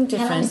learnt nothing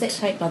different. How long does that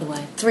take, by the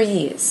way? 3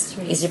 years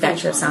is your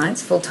Bachelor of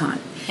Science, full-time.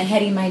 And how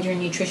do you major in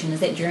nutrition? Is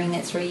that during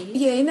that 3 years?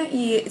 Yeah, in that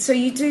year. So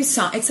you do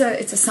it's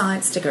a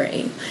science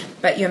degree,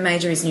 but your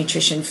major is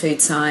nutrition,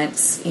 food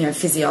science,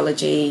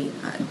 physiology.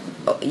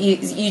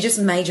 You just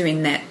major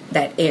in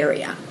that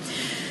area.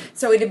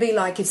 So it'd be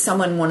like if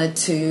someone wanted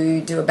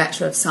to do a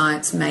Bachelor of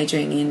Science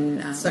majoring in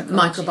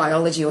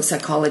microbiology or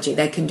psychology,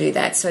 they can do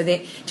that. So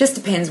it just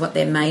depends what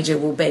their major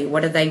will be.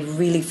 What are they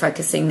really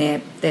focusing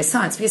their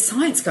science? Because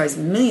science goes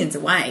millions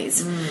of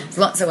ways. There's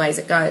lots of ways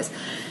it goes.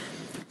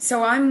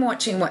 So I'm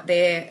watching what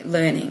they're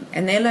learning,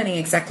 and they're learning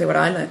exactly what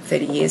I learned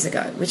 30 years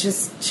ago, which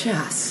is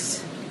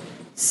just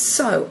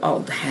so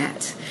old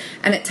hat.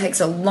 And it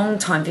takes a long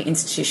time for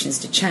institutions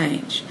to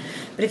change.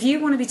 But if you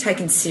want to be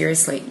taken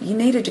seriously, you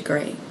need a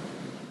degree.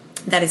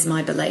 That is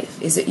my belief,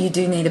 is that you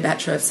do need a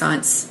Bachelor of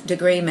Science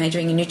degree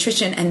majoring in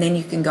nutrition, and then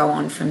you can go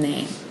on from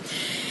there.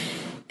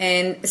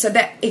 And so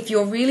that if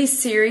you're really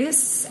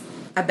serious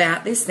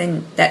about this,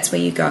 then that's where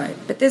you go.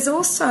 But there's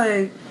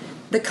also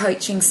the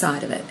coaching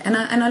side of it. And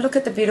I look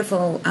at the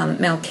beautiful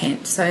Mel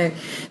Kent. So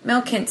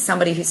Mel Kent's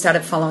somebody who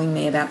started following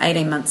me about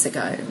 18 months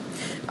ago.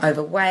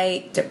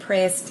 Overweight,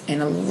 depressed,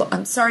 and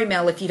I'm sorry,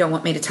 Mel, if you don't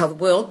want me to tell the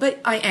world, but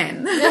I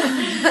am.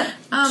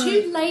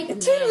 Too late now.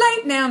 Too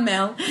late now,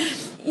 Mel.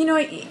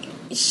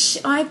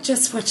 I've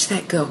just watched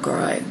that girl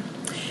grow.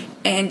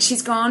 And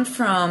she's gone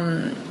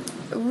from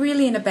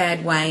really in a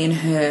bad way in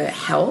her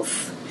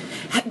health.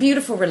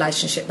 Beautiful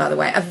relationship, by the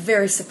way. A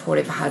very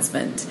supportive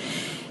husband.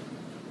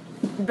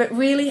 But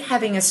really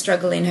having a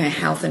struggle in her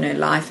health and her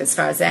life as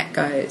far as that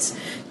goes,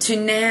 to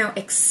now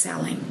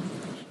excelling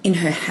in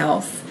her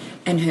health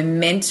and her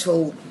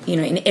mental,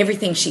 in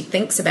everything she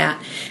thinks about.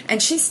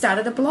 And she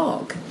started a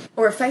blog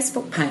or a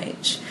Facebook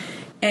page.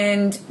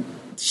 And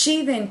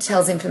she then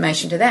tells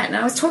information to that. And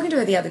I was talking to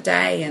her the other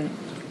day, and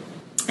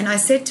I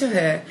said to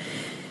her,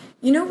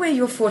 you know where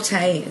your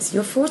forte is?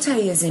 Your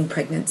forte is in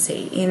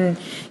pregnancy.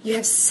 You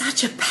have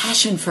such a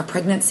passion for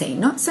pregnancy.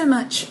 Not so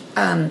much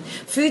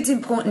food's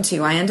important to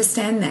you, I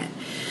understand that.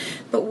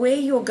 But where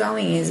you're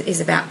going is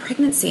about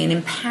pregnancy and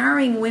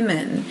empowering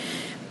women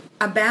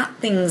about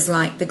things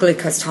like the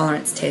glucose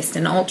tolerance test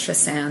and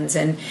ultrasounds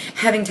and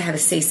having to have a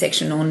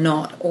C-section or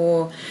not,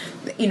 or,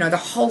 the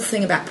whole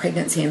thing about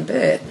pregnancy and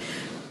birth.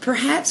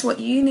 Perhaps what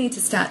you need to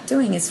start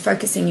doing is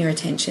focusing your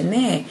attention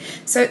there.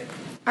 So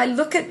I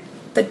look at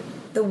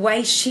the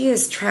way she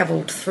has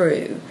travelled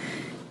through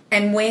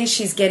and where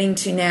she's getting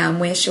to now and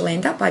where she'll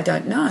end up, I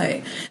don't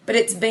know. But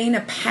it's been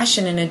a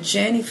passion and a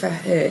journey for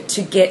her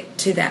to get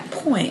to that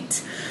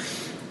point.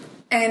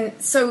 And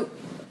so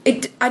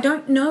I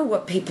don't know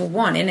what people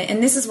want.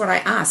 And this is what I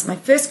ask. My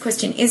first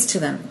question is to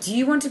them, do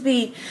you want to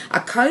be a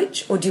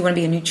coach, or do you want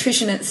to be a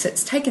nutritionist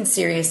that's taken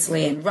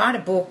seriously and write a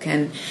book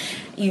and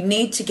you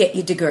need to get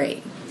your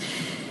degree?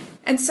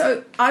 And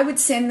so I would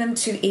send them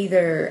to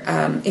either,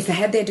 if they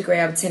had their degree,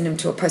 I would send them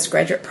to a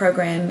postgraduate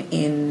program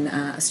in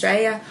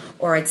Australia,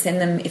 or I'd send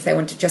them, if they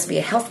wanted to just be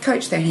a health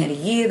coach, they had a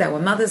year, they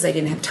were mothers, they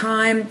didn't have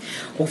time,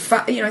 or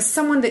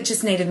someone that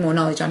just needed more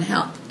knowledge on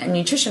health and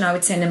nutrition, I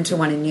would send them to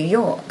one in New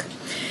York.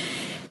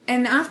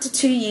 And after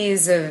 2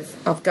 years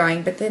of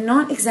going, but they're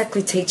not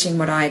exactly teaching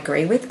what I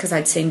agree with, because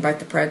I'd seen both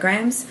the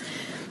programs,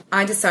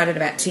 I decided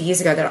about 2 years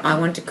ago that I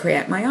wanted to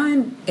create my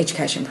own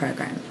education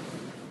program.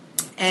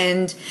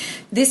 And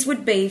this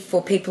would be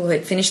for people who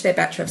had finished their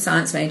Bachelor of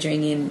Science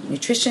majoring in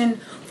nutrition,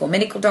 for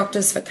medical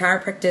doctors, for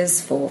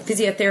chiropractors, for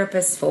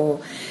physiotherapists,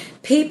 for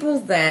people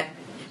that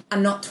are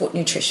not taught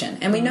nutrition.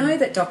 And we know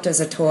that doctors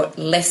are taught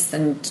less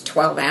than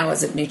 12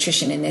 hours of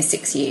nutrition in their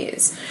 6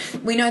 years.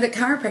 We know that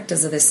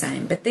chiropractors are the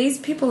same, but these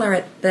people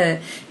are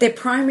they're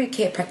primary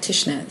care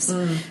practitioners.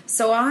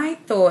 So I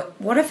thought,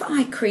 what if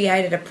I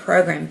created a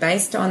program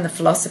based on the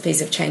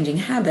philosophies of changing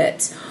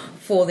habits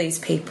for these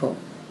people?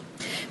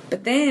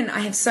 But then I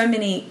have so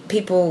many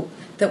people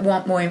that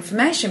want more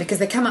information, because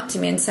they come up to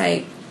me and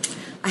say,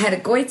 I had a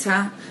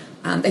goiter,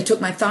 they took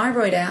my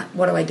thyroid out,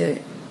 what do I do?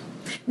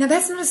 Now,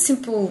 that's not a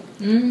simple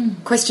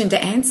question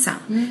to answer.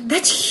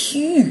 That's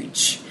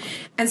huge.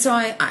 And so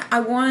I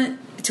want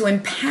to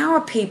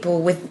empower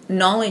people with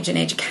knowledge and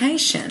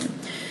education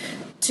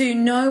to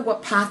know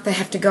what path they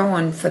have to go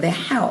on for their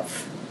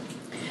health.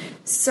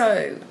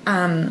 So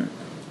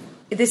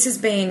this has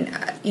been,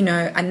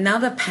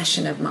 another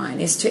passion of mine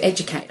is to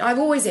educate. I've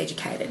always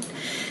educated,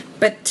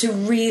 but to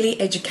really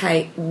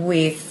educate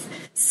with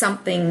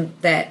something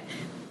that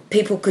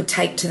people could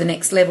take to the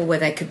next level, where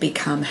they could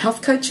become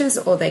health coaches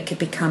or they could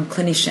become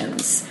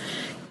clinicians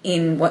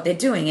in what they're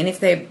doing. And if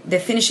they're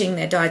finishing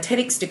their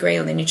dietetics degree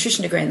or their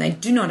nutrition degree and they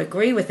do not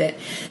agree with it,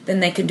 then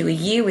they can do a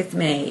year with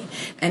me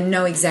and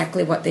know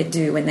exactly what they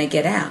do when they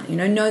get out.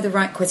 Know the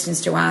right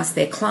questions to ask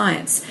their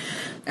clients,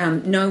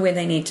 know where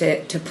they need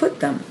to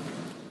put them.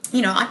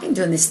 I've been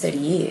doing this 30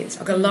 years.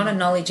 I've got a lot of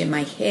knowledge in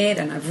my head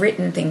and I've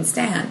written things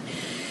down.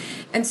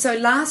 And so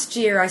last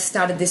year I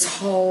started this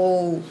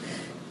whole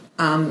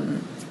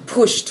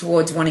push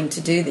towards wanting to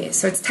do this.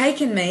 So it's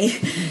taken me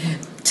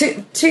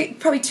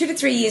probably 2 to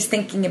 3 years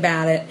thinking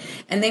about it,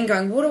 and then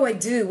going, what do I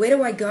do? Where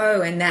do I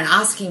go? And then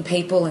asking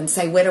people and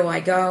say, where do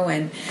I go?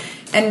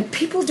 And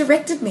people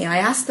directed me. I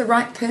asked the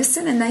right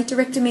person and they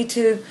directed me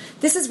to,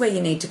 this is where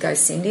you need to go,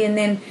 Cindy. And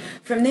then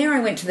from there I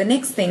went to the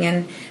next thing,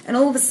 and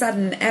all of a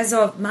sudden, as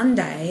of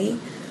Monday,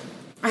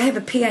 I have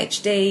a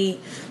PhD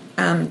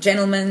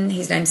gentleman,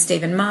 his name's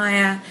Stephen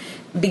Meyer,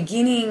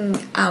 beginning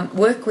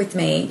work with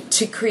me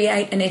to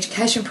create an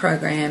education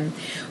program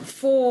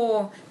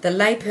for the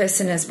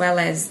layperson as well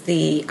as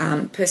the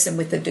person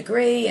with the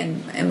degree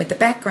and with the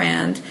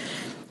background,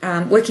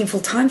 working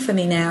full-time for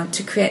me now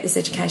to create this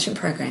education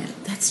program.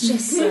 That's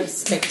just so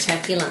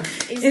spectacular.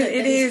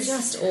 It is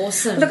just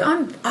awesome. Look,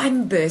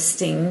 I'm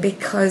bursting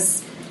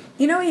because,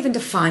 even to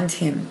find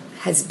him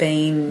has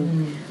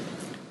been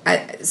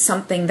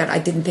something that I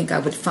didn't think I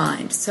would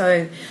find.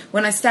 So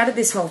when I started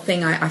this whole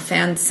thing, I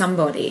found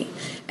somebody,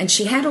 and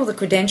she had all the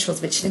credentials,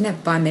 but she didn't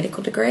have a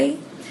biomedical degree.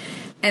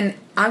 And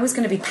I was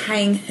going to be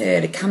paying her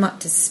to come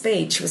up to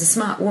speed. She was a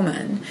smart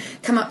woman.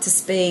 Come up to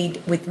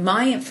speed with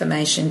my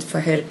information for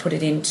her to put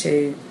it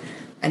into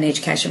an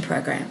education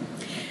program.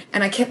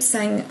 And I kept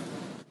saying,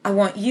 I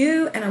want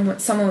you and I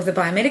want someone with a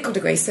biomedical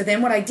degree. So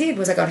then what I did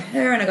was I got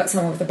her and I got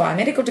someone with a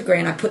biomedical degree,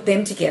 and I put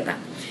them together.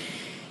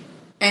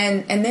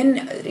 And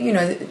then,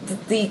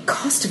 the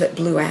cost of it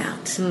blew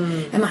out.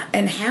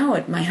 And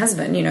Howard, my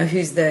husband,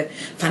 who's the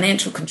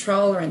financial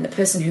controller and the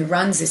person who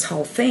runs this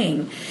whole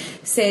thing,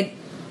 said,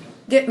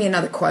 get me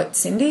another quote,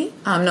 Cindy.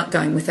 I'm not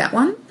going with that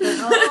one.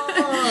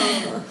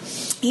 Oh.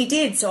 He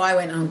did. So I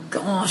went, oh,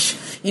 gosh,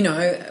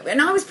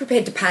 and I was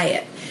prepared to pay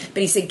it.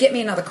 But he said, get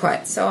me another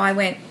quote. So I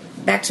went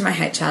back to my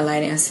HR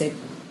lady. I said,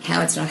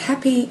 Howard's not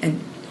happy.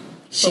 And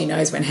she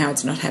knows when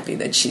Howard's not happy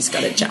that she's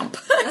got to jump.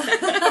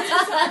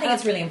 I think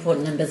it's really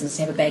important in business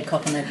to have a bad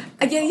cop and a...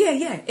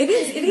 Yeah. It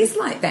is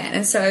like that.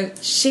 And so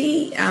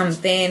she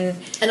then...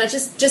 And I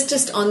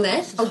just on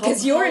that... Oh,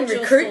 because you're in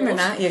recruitment,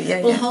 aren't you?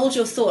 Yeah. Well, hold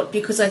your thought,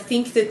 because I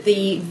think that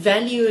the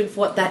value of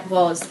what that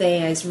was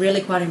there is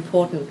really quite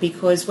important,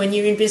 because when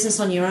you're in business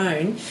on your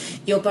own,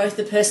 you're both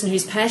the person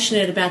who's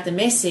passionate about the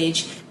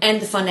message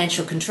and the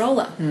financial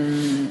controller.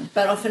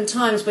 But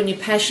oftentimes when you're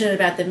passionate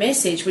about the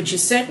message, which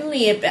is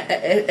certainly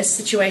a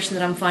situation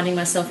that I'm finding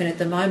myself in at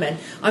the moment,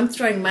 I'm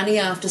throwing money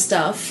after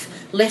stuff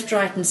left,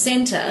 right and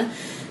centre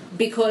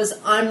because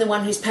I'm the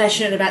one who's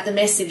passionate about the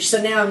message.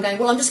 So now I'm going,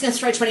 well, I'm just going to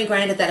throw 20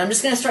 grand at that. I'm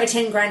just going to throw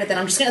 10 grand at that.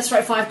 I'm just going to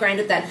throw 5 grand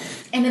at that.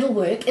 And it'll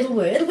work. It'll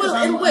work because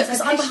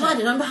I'm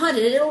behind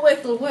it. It'll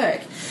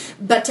work.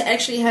 But to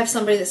actually have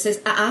somebody that says,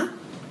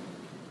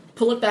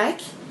 pull it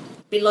back,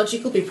 be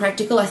logical, be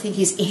practical, I think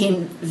is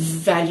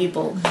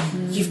invaluable.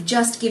 You've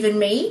just given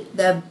me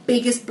the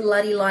biggest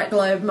bloody light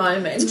bulb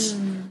moment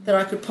that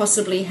I could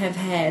possibly have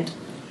had.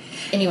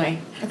 Anyway,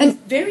 it's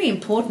very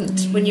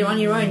important when you're on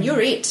your own. You're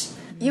it.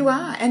 You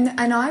are, and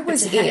I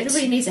was it.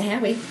 Everybody needs a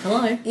Howie.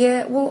 Hello.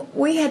 Yeah, well,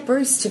 we had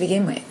Bruce to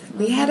begin with.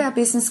 We had our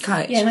business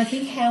coach. Yeah, and I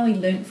think Howie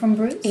learnt from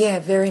Bruce. Yeah,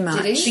 very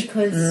much. Did he?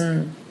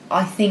 Because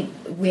I think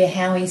where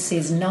Howie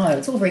says no,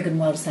 it's all very good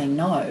and well to say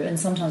no, and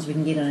sometimes we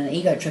can get on an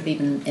ego trip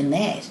even in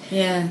that.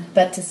 Yeah.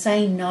 But to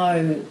say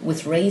no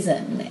with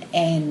reason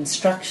and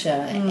structure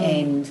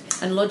and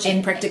logic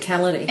and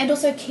practicality. And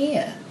also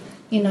care.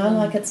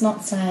 Like it's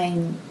not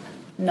saying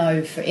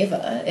no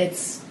forever.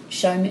 It's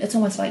show me. It's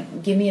almost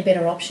like give me a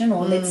better option,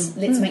 or let's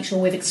make sure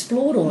we've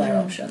explored all our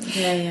options.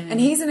 Yeah. And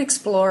he's an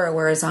explorer,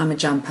 whereas I'm a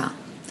jumper.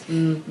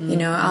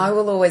 I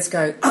will always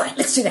go, all right,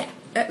 let's do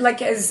that.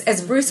 Like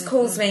as Bruce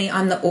calls me,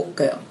 I'm the ook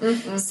girl.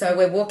 So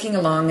we're walking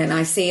along and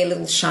I see a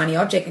little shiny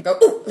object and go,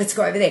 oh, let's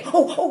go over there.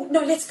 Oh,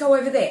 no, let's go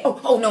over there.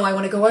 Oh, no, I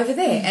want to go over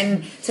there.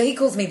 And so he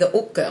calls me the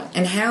ook girl.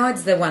 And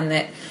Howard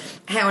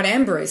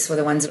and Bruce were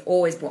the ones that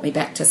always brought me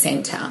back to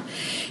centre.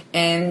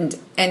 And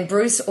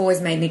Bruce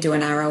always made me do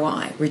an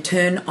ROI,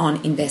 return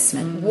on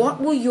investment. What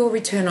will your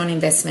return on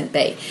investment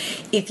be?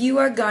 If you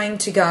are going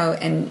to go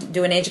and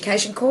do an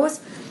education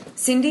course,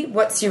 Cindy,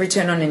 what's your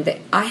return on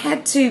investment? I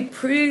had to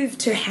prove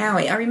to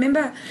Howie. I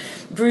remember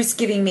Bruce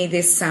giving me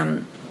this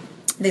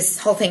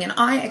whole thing, and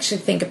I actually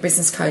think a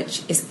business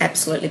coach is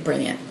absolutely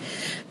brilliant.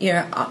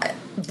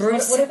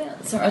 Bruce... What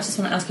about... Sorry, I just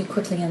want to ask you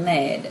quickly on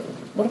that.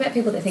 What about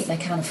people that think they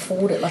can't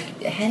afford it?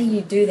 Like, how do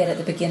you do that at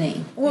the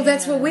beginning? Well,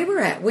 that's where we were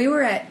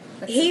at.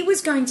 He was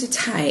going to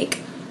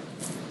take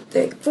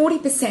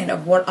 40%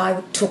 of what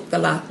I took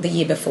the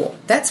year before.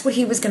 That's what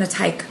he was going to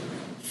take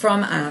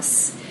from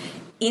us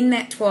in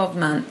that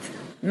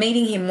 12-month,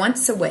 meeting him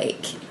once a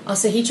week. Oh,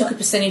 so he took a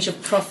percentage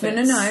of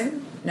profits.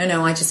 No.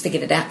 no, I just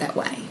figured it out that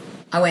way.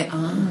 I went,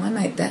 I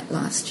made that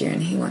last year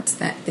and he wants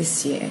that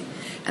this year.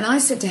 And I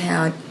said to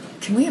Howard,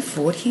 can we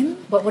afford him?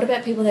 But what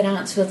about people that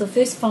aren't? So the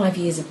first 5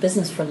 years of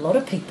business for a lot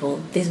of people,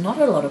 there's not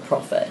a lot of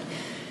profit.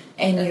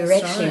 And you're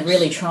actually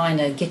really trying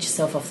to get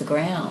yourself off the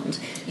ground.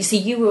 You see,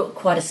 you were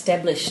quite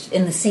established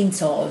in the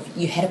sense of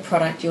you had a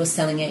product, you were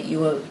selling it, you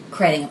were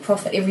creating a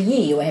profit. Every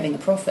year you were having a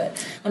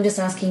profit. I'm just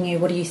asking you,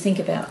 what do you think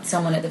about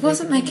someone at the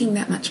wasn't making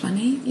that much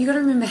money. You got to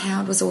remember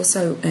Howard was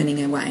also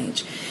earning a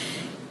wage.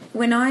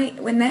 When I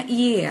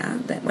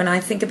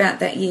think about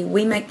that year,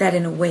 we make that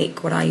in a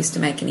week what I used to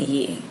make in a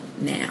year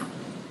now.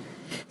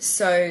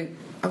 So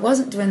I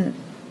wasn't doing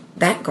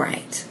that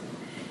great,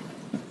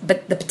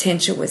 but the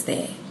potential was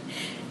there.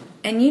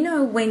 And you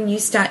know, when you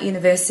start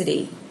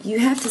university, you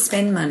have to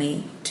spend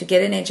money to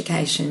get an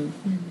education,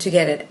 to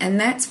get it. And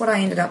that's what I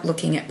ended up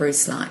looking at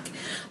Bruce like.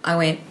 I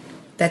went,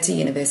 that's a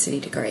university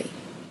degree.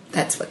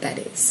 That's what that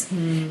is.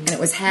 And it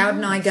was Howard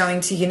and I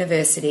going to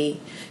university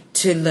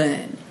to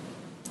learn.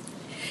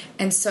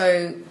 And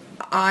so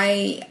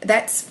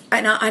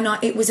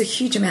it was a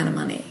huge amount of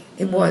money.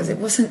 It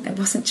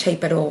wasn't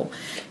cheap at all.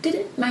 Did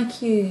it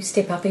make you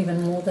step up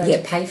even more though to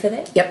pay for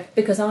that? Yep.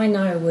 Because I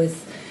know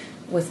with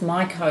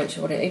my coach,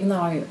 or whatever, even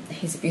though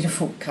he's a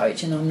beautiful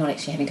coach and I'm not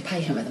actually having to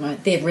pay him at the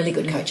moment, they're really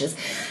good coaches.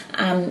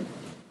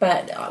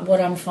 But what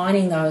I'm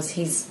finding though is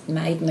he's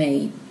made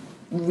me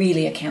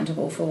really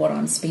accountable for what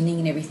I'm spending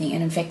and everything,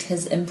 and in fact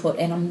his input,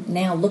 and I'm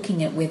now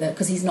looking at whether,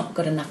 because he's not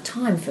got enough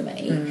time for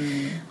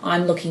me,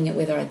 I'm looking at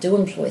whether I do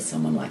employ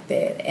someone like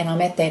that, and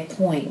I'm at that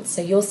point.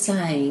 So you're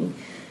saying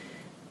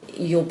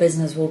your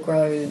business will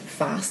grow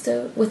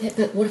faster with it,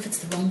 but what if it's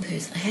the wrong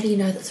person? How do you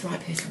know that's the right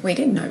person? We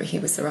didn't know he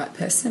was the right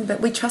person, but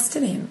we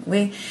trusted him.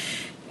 When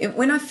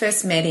I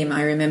first met him,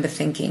 I remember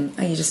thinking,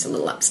 oh, you're just a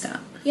little upstart.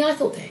 Yeah, I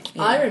thought that.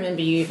 Yeah. I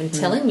remember you even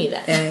telling me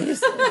that. Yeah, you're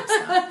just a little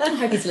upstart. I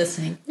hope he's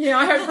listening. Yeah,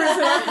 I hope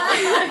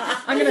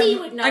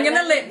I'm going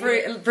to let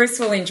Bruce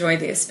will enjoy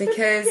this,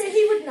 because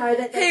he would know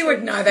that. He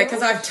would know that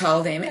because I've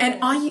told him. And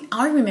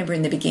I remember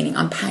in the beginning,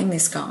 I'm paying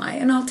this guy,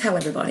 and I'll tell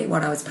everybody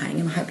what I was paying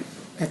him. I hope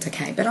that's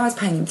okay. But I was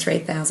paying him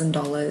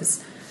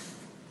 $3,000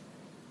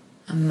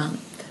 a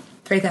month.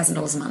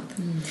 $3,000 a month.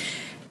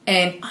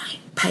 And I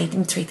paid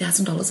him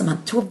 $3,000 a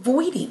month to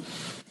avoid him.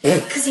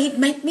 Because he'd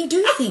make me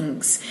do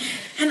things.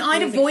 And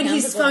I'd avoid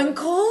his phone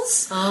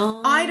calls.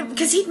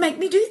 Because he'd make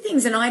me do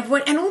things. And I'd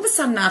avoid. And all of a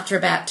sudden, after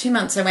about 2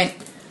 months, I went,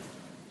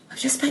 I've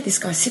just paid this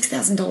guy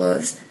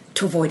 $6,000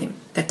 to avoid him.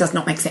 That does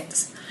not make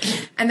sense.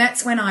 And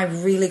that's when I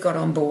really got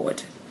on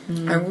board.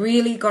 I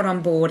really got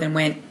on board and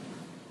went,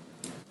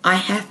 I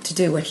have to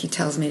do what he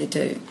tells me to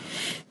do.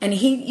 And I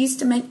used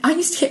to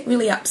get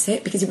really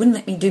upset because he wouldn't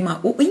let me do my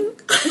oohing.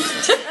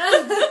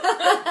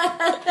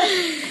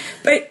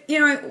 But, you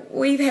know,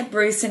 we've had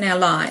Bruce in our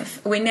life.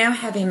 We now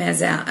have him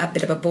as a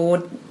bit of a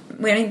board.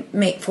 We only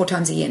meet 4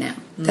 times a year now.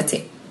 That's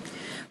it.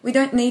 We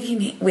don't need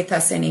him with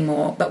us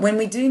anymore. But when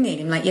we do need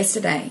him, like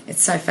yesterday,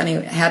 it's so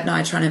funny, Howard and I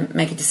are trying to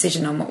make a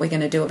decision on what we're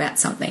going to do about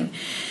something.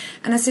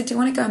 And I said, do you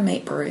want to go and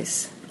meet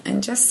Bruce?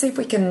 And just see if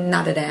we can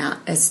nut it out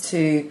as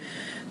to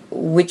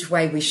which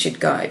way we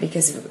should go,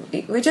 because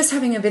we're just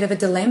having a bit of a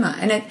dilemma,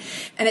 and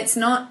it's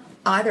not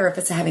either of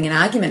us are having an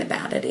argument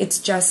about it. It's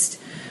just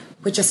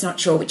we're just not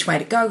sure which way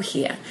to go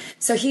here.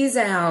 So here's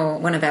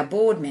one of our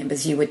board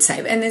members, you would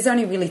say, and there's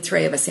only really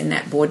 3 of us in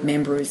that board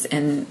members,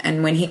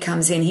 and when he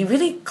comes in, he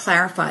really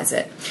clarifies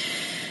it.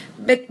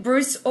 But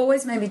Bruce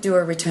always made me do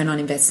a return on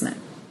investment.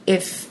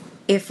 If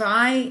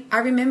I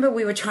remember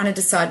we were trying to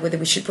decide whether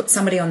we should put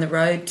somebody on the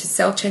road to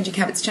sell Changing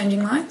Habits,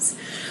 Changing Lives,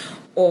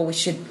 or we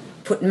should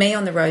put me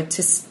on the road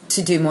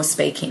to do more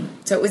speaking.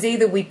 So it was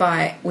either we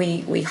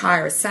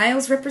hire a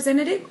sales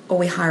representative or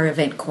we hire an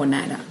event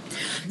coordinator.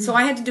 So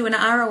I had to do an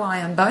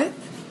ROI on both,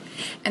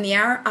 and the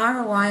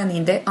ROI on the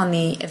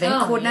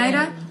event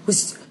coordinator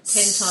was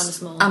 10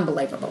 times more.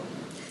 Unbelievable.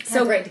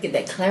 So great to get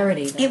that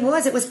clarity. Though.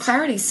 It was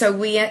clarity. So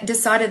we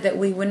decided that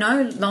we were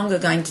no longer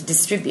going to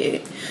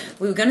distribute.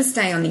 We were going to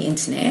stay on the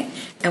internet,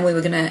 and we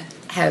were going to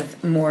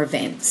have more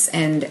events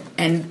and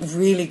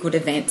really good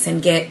events,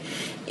 and get,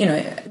 you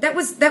know, that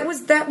was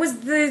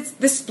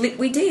the split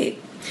we did.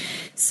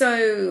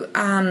 So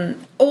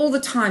all the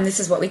time,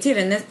 this is what we did,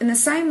 and the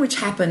same which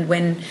happened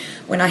when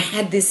I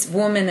had this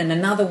woman and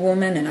another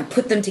woman, and I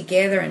put them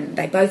together, and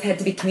they both had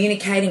to be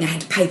communicating. I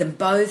had to pay them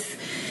both.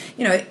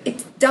 You know,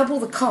 it's double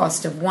the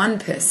cost of one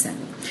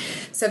person.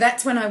 So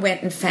that's when I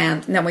went and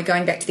found, now we're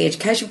going back to the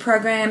education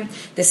program.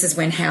 This is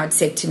when Howard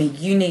said to me,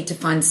 you need to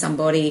find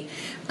somebody,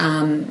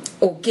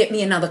 or get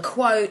me another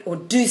quote, or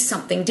do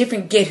something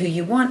different, get who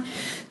you want.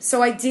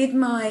 So I did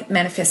my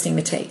Manifesting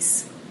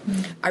Matisse.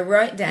 I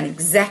wrote down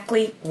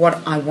exactly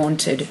what I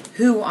wanted,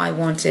 who I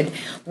wanted,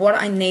 what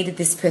I needed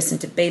this person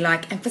to be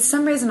like. And for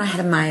some reason I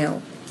had a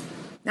male.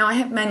 Now I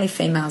have mainly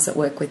females that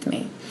work with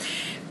me,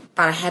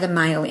 but I had a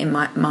male in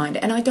my mind,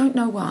 and I don't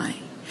know why.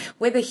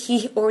 Whether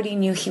he already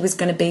knew he was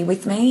going to be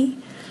with me,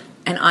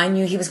 and I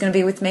knew he was going to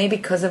be with me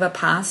because of a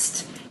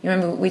past. You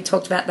remember we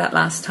talked about that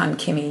last time,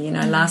 Kimmy. You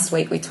know, last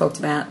week we talked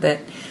about that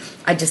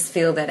I just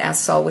feel that our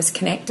soul was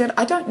connected.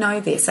 I don't know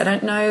this. I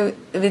don't know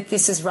if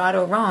this is right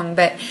or wrong,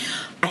 but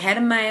I had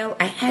a male.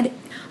 I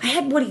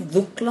had what he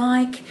looked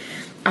like.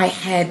 I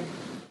had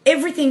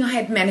everything I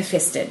had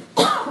manifested.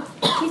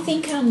 Do you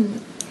think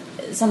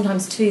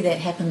sometimes too that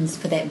happens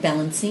for that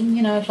balancing?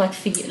 You know, like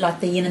like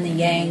the yin and the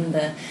yang.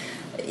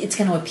 It's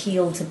going to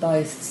appeal to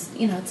both.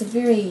 You know,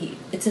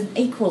 it's an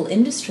equal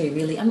industry,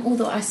 really.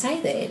 Although I say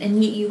that,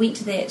 and you went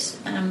to that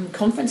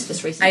conference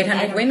just recently.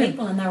 800 women,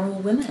 people, and they were all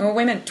women. All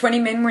women. 20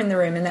 men were in the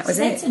room, and that was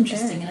that's it.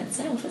 interesting in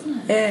itself, isn't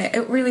it? Yeah,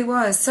 it really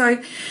was.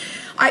 So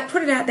I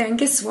put it out there, and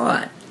guess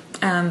what?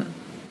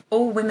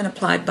 All women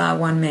applied bar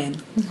one man.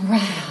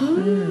 Wow.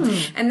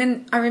 And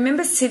then I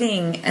remember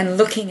sitting and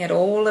looking at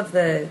all of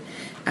the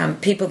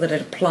people that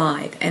had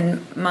applied,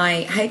 and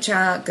my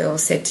HR girl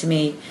said to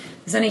me,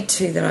 "There's only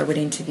 2 that I would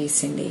interview,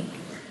 Cindy,"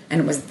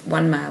 and it was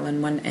one male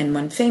and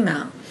one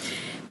female.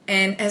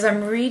 And as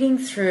I'm reading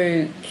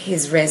through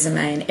his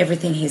resume and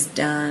everything he's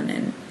done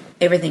and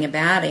everything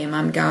about him,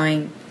 I'm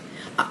getting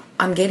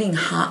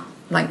hot.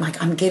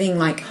 I'm getting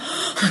like,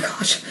 oh my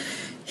gosh,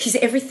 he's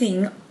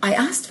everything I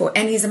asked for,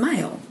 and he's a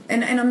male.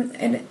 And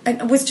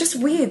it was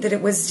just weird that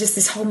it was just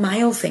this whole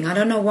male thing. I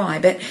don't know why,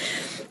 but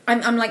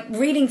I'm like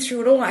reading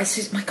through it all. I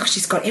said, my gosh,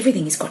 he's got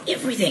everything. He's got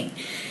everything.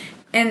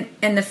 And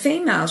the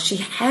female, she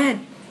had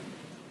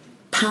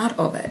part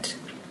of it.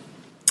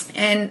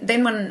 And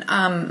then when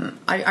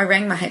I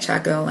rang my HR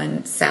girl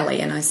and Sally,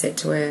 and I said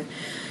to her,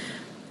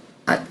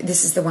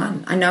 this is the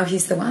one. I know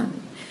he's the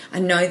one. I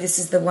know this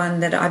is the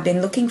one that I've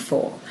been looking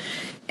for,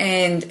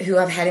 and who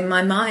I've had in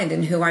my mind,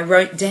 and who I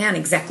wrote down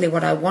exactly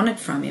what I wanted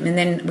from him. And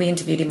then we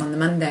interviewed him on the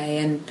Monday,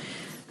 and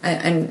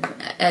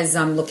as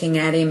I'm looking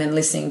at him and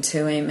listening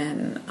to him,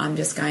 and I'm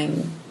just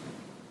going,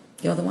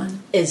 you're the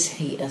one. Is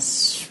he a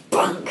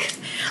spunk?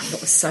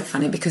 It was so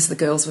funny because the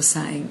girls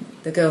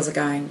are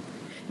going,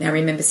 now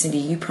remember, Cindy,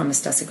 you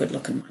promised us a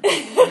good-looking one.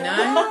 You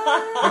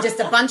know? We're just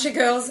a bunch of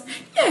girls.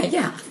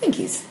 Yeah, I think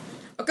he's...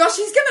 Oh, gosh,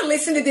 he's going to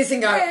listen to this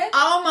and go,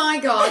 oh, my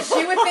gosh,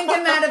 you were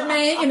thinking that of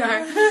me, you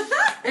know.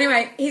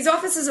 Anyway, his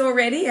office is all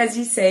ready, as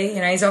you see. You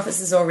know, his office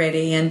is all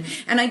ready. And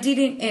I did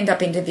end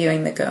up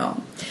interviewing the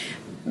girl.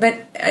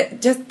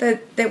 But just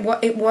that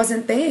it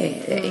wasn't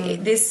there.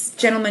 This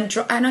gentleman,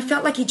 and I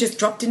felt like he just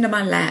dropped into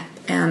my lap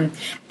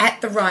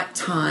at the right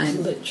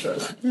time.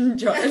 Literally.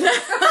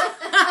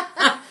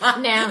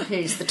 Now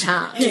who's the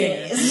time?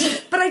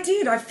 Yes. But I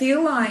did. I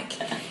feel like...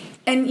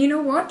 And you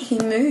know what? He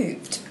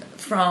moved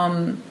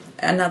from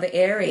another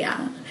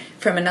area,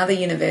 from another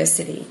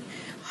university,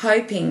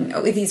 hoping...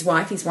 With his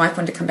wife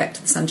wanted to come back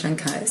to the Sunshine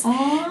Coast.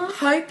 Aww.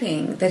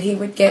 Hoping that he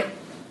would get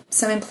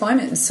some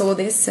employment, and saw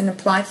this and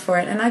applied for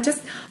it. And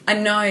I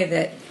know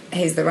that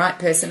he's the right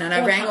person, and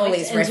I rang all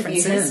these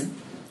references.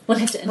 We'll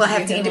have to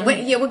interview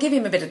him. We'll give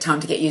him a bit of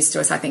time to get used to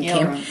us, I think,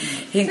 Kim. Right.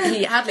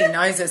 He hardly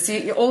knows us.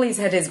 All he's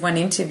had is one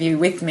interview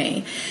with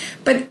me.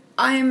 But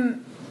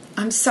I'm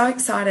so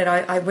excited.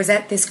 I was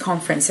at this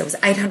conference. There was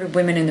 800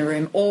 women in the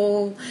room,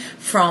 all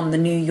from the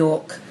New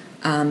York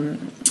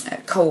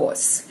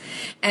course.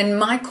 And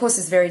my course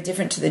is very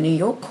different to the New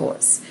York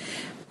course.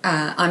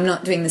 I'm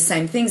not doing the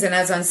same things. And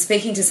as I'm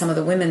speaking to some of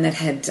the women that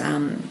had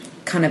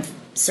kind of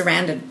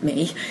surrounded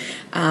me,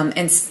 and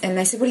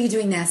they said, what are you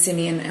doing now,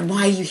 Cindy, and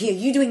why are you here? Are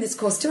you doing this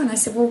course too? And I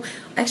said, well,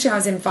 actually I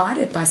was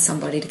invited by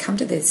somebody to come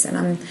to this, and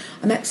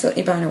I'm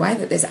absolutely blown away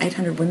that there's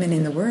 800 women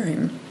in the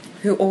room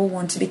who all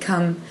want to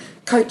become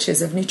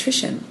coaches of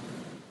nutrition.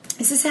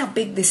 This is how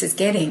big this is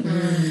getting.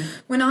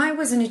 When I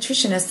was a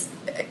nutritionist,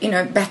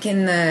 back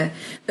in the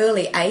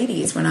early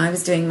 80s when I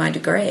was doing my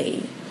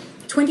degree,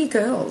 20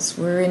 girls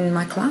were in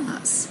my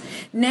class.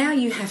 Now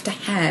you have to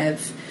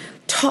have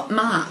top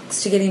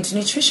marks to get into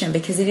nutrition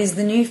because it is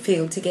the new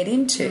field to get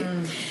into.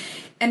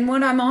 And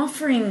what I'm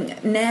offering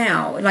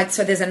now,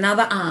 so there's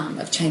another arm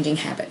of Changing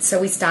Habits. So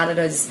we started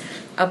as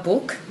a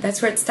book.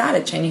 That's where it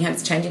started. Changing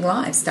Habits, Changing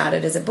Lives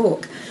started as a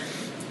book.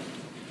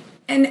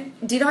 And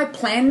did I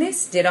plan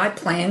this? Did I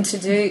plan to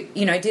do,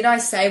 did I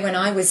say when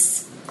I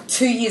was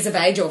 2 years of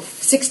age or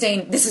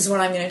 16, this is what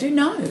I'm going to do?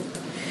 No.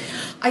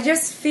 I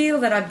just feel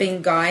that I've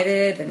been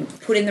guided and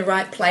put in the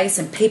right place,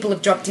 and people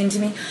have dropped into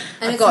me.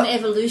 And it's an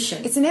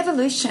evolution. It's an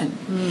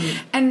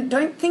evolution. And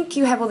don't think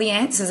you have all the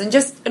answers. And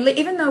just,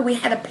 even though we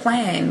had a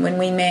plan when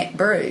we met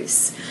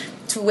Bruce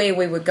to where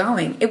we were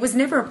going, it was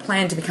never a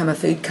plan to become a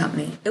food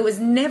company. It was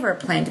never a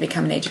plan to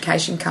become an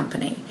education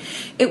company.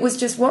 It was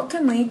just, what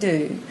can we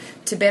do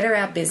to better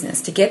our business,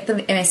 to get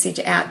the message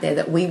out there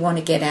that we want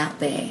to get out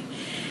there?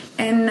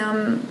 And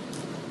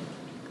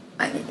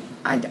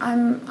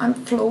I'm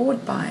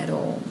floored by it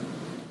all.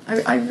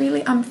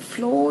 I'm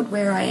floored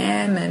where I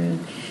am,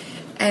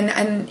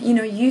 and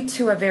you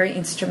two are very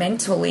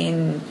instrumental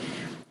in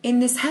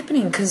this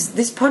happening, because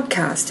this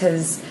podcast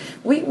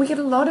we get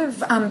a lot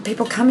of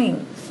people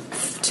coming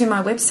to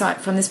my website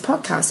from this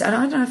podcast, and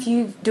I don't know if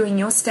you're doing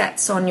your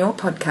stats on your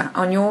podcast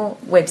on your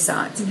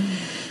website,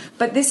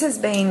 but this has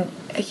been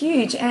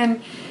huge.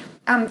 And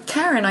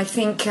Karen, I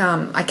think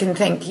I can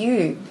thank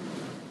you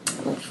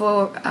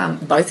for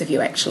both of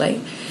you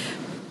actually.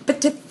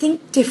 But to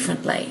think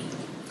differently.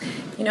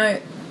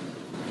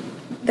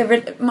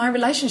 my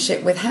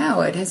relationship with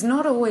Howard has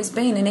not always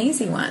been an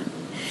easy one.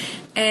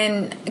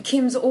 And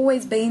Kim's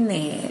always been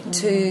there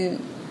to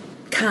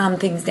calm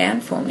things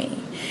down for me.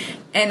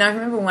 And I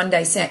remember one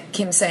day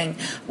Kim saying,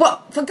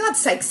 well, for God's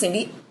sake,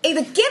 Cindy,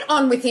 either get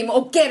on with him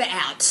or get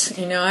out,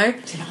 you know.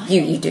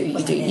 You do.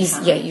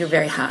 You're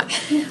very hard.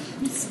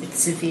 It's a bit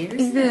severe,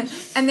 isn't it?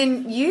 And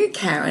then you,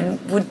 Karen,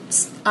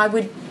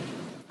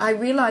 I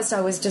realised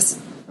I was just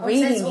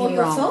reading it's all him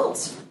your wrong.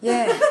 fault.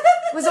 Yeah.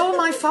 It was all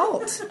my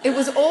fault. It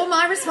was all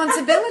my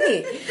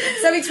responsibility.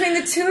 So between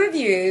the two of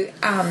you,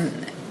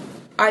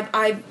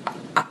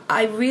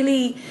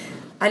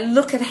 I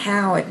look at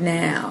Howard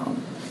now.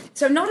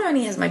 So not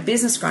only has my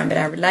business grown, but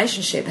our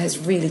relationship has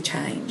really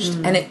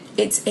changed. And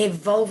it's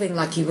evolving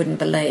like you wouldn't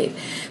believe.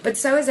 But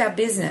so is our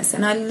business.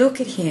 And I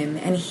look at him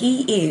and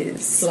he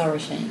is...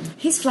 Flourishing.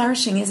 He's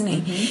flourishing, isn't he?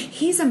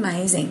 He's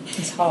amazing.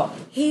 He's hot.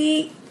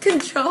 He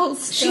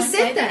controls... She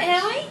said that,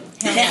 Howie.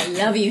 I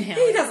love you,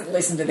 Howie. He doesn't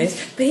listen to this,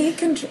 but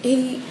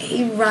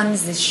he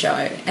runs this show,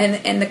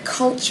 and the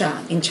culture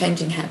in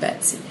Changing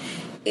Habits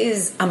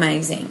is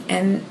amazing,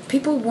 and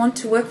people want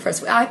to work for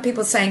us. I have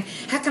people saying,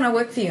 how can I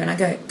work for you? And I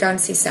go and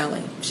see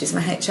Sally. She's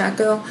my HR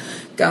girl.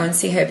 Go and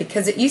see her,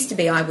 because it used to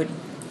be I would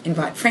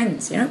invite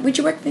friends, you know, would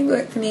you work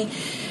for me?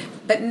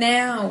 But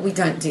now we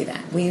don't do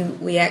that.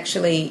 We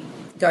actually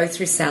go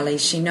through Sally.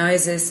 She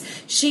knows us.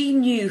 She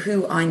knew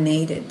who I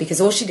needed, because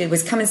all she did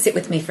was come and sit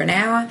with me for an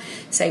hour,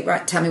 say,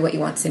 right, tell me what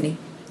you want, Cindy.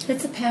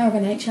 It's the power of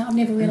an HR. I've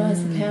never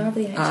realised the power of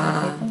the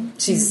HR people.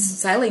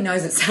 Sally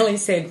knows it. Sally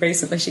said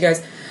recently, she goes,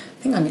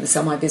 I think I'm going to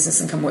sell my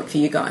business and come work for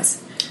you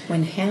guys.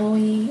 When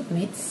Howie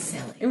met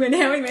Sally. And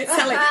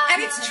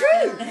it's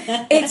true.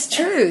 It's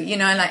true, you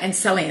know, like, and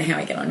Sally and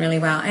Howie get on really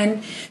well.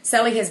 And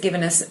Sally has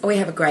given us, we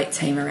have a great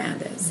team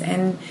around us.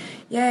 And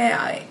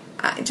yeah,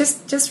 I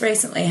just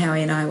recently,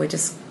 Howie and I were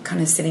just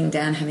kind of sitting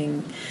down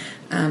having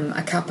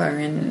a cuppa,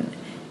 and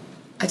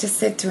I just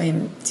said to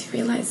him, do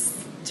you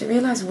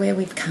realise where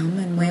we've come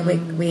and where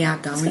we are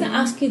going? I was going to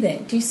ask you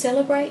that. Do you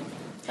celebrate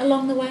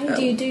along the way?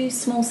 Do you do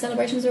small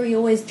celebrations, or are you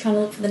always trying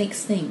to look for the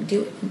next thing?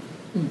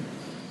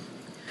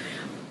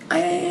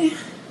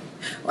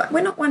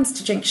 We're not ones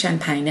to drink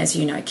champagne, as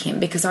you know, Kim,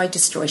 because I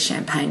destroy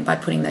champagne by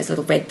putting those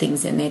little red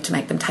things in there to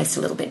make them taste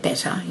a little bit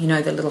better. You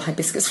know, the little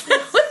hibiscus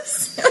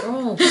flowers.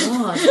 Oh,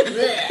 God.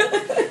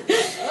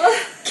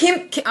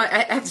 Kim,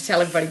 I have to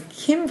tell everybody,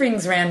 Kim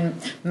brings around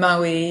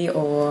Moe,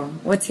 or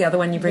what's the other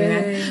one you bring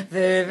around?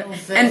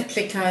 Verve. And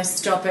because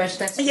stop it.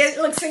 That's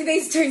look, see,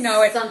 these two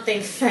know it.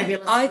 something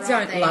fabulous. I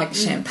don't like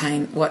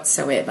champagne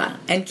whatsoever.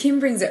 And Kim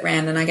brings it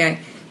round, and I go,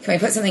 can we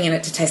put something in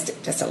it to taste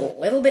it just a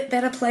little bit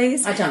better,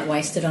 please? I don't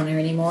waste it on her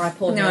anymore. I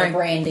pour her a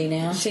brandy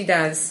now. She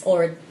does.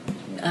 Or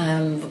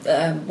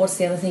what's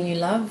the other thing you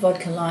love?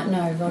 Vodka light?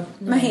 No.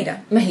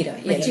 Mojito.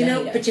 Mojito,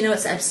 yeah. But you know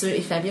what's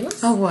absolutely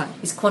fabulous? Oh, what?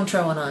 It's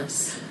Cointreau on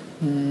ice.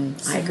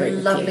 I agree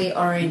with lovely you.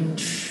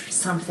 orange,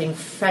 something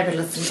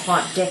fabulous and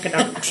quite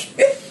decadent.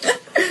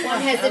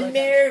 One has a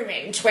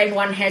moment when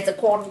one has a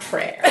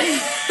Cointreau.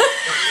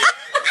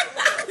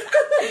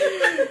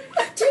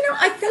 Do you know,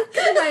 I think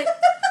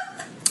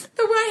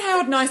the way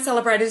Howard and I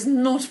celebrate is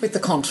not with the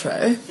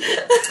Cointreau.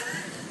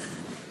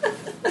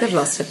 They've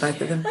lost it,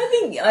 both of them.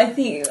 I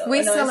think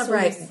we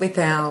celebrate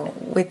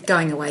with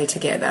going away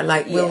together.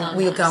 Like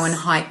we'll go and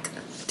hike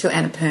to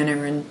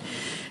Annapurna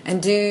and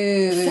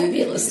do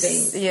fabulous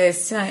things.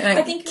 Yes,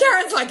 I think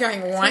Karen's like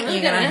going, what?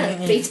 You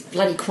know, beats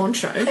bloody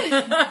Cointreau.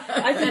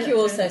 I think you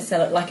also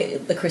celebrate, like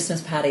at the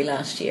Christmas party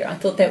last year. I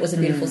thought that was a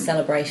beautiful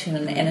celebration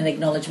and an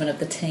acknowledgement of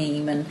the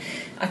team. And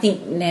I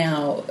think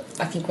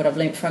what I've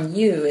learnt from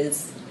you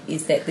is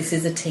that this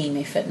is a team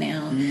effort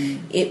now.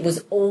 It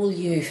was all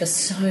you for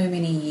so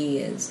many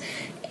years,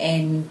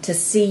 and to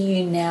see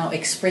you now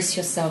express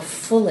yourself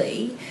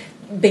fully,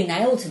 being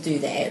able to do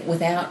that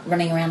without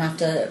running around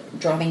after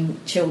driving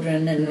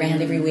children and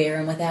around everywhere,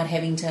 and without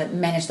having to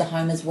manage the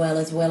home as well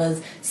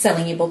as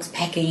selling your books,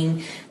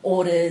 packing,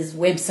 orders,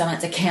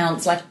 websites,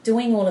 accounts, like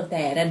doing all of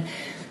that.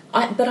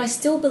 But I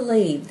still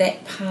believe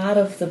that part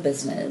of the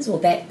business, or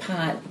that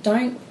part,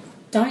 don't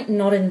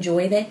not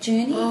enjoy that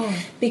journey,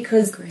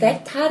 because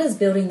that part is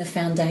building the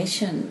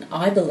foundation,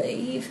 I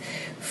believe,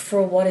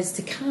 for what is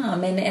to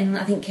come. And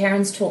I think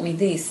Karen's taught me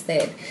this,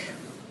 that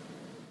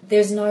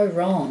there's no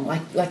wrong.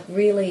 Like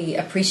really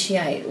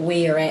appreciate where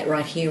you're at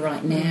right here,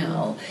 right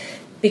now,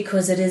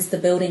 because it is the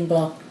building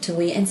block to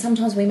where. And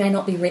sometimes we may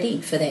not be ready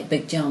for that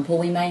big jump, or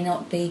we may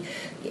not be.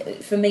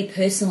 For me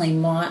personally,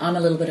 I'm a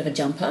little bit of a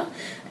jumper,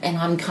 and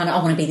I'm kind of,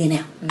 I want to be there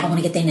now. I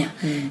want to get there now,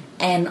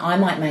 and I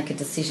might make a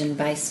decision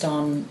based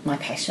on my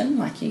passion,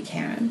 like you,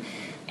 Karen.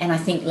 And I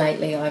think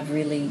lately I've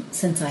really,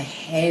 since I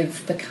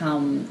have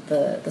become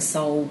the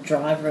sole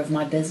driver of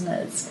my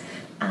business.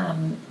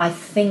 I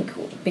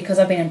think because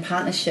I've been in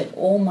partnership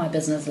all my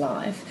business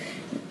life,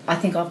 I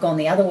think I've gone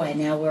the other way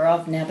now, where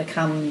I've now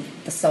become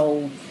the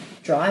sole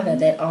driver,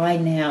 that I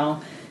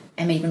now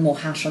am even more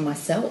harsh on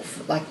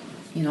myself. Like,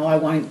 you know, I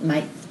won't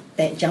make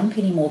that jump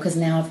anymore, because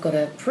now I've got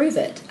to prove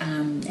it.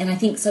 And I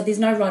think, so there's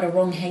no right or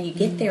wrong how you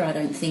get there, I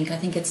don't think. I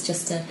think it's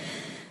just a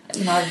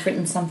I've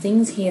written some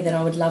things here that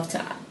I would love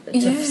to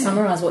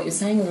summarise what you're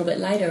saying a little bit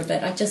later,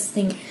 but I just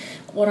think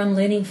what I'm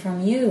learning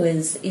from you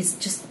is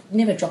just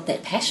never drop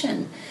that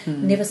passion,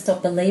 never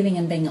stop believing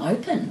and being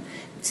open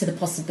to the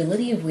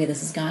possibility of where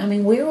this is going. I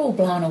mean, we're all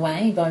blown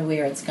away by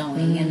where it's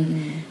going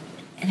and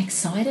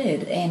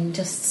excited and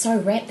just so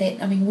rapt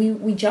that, I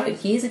mean, we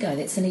joked years ago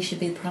that Cindy should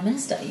be the Prime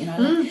Minister,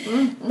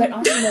 But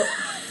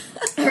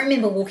I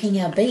remember walking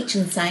our beach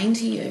and saying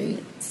to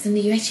you,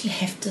 Cindy, you actually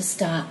have to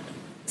start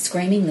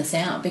screaming this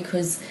out,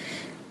 because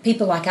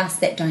people like us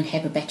that don't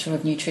have a Bachelor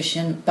of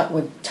Nutrition but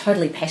we're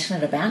totally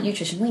passionate about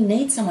nutrition, we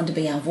need someone to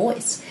be our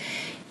voice.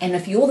 And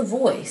if you're the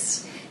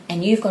voice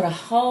and you've got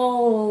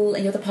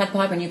you're the Pied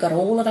Piper and you've got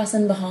all of us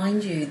in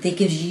behind you, that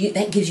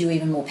gives you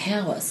even more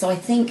power. So I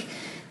think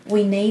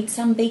we need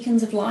some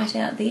beacons of light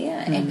out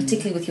there, and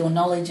particularly with your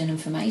knowledge and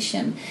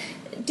information.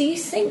 Do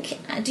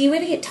you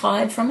ever get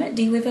tired from it?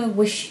 Do you ever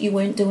wish you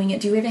weren't doing it?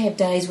 Do you ever have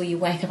days where you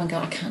wake up and go,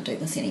 I can't do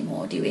this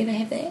anymore? Do you ever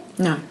have that?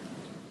 No.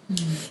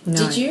 No.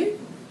 Did you?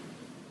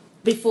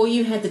 Before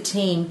you had the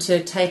team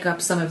to take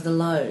up some of the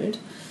load,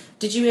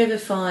 did you ever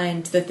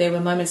find that there were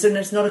moments, and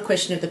it's not a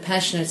question of the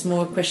passion, it's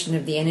more a question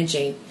of the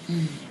energy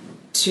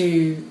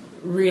to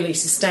really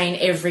sustain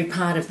every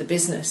part of the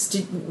business?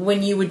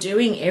 When you were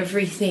doing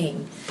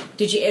everything,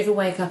 did you ever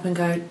wake up and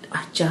go,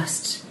 I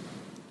just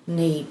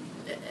need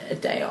a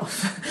day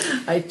off,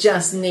 I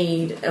just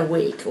need a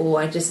week,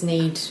 or I just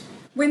need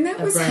When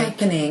that was break?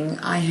 happening,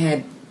 I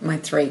had my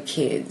 3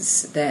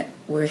 kids that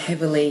were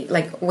heavily,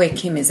 like where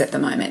Kim is at the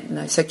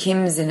moment. So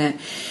Kim's in a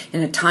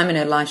time in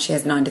her life, she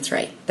has 9 to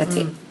 3. That's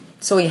it.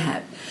 That's all you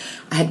have.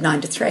 I had 9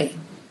 to 3.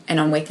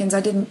 And on weekends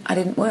I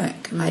didn't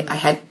work. I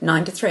had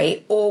 9 to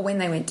 3, or when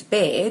they went to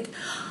bed,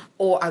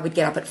 or I would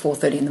get up at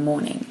 4:30 in the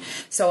morning.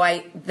 So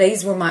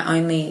these were my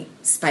only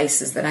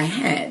spaces that I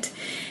had.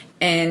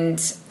 And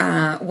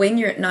when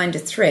you're at 9 to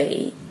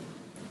 3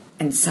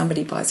 and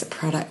somebody buys a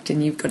product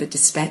and you've got to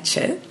dispatch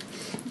it,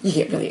 you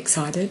get really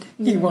excited.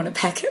 You want to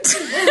pack it. So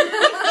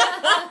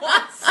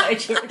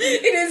true.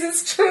 It is,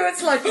 it's true.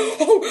 It's like,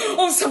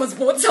 oh, someone's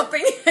bought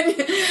something.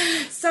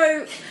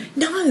 So,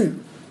 no,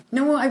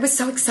 I was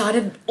so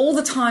excited. All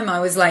the time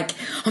I was like,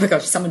 oh my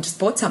gosh, someone just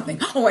bought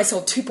something. Oh, I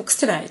sold 2 books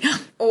today.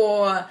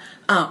 Or,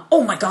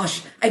 oh my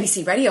gosh,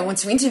 ABC Radio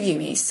wants to interview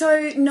me.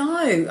 So,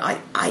 no, I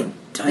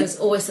don't. There's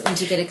always something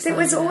to get excited about.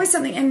 There was always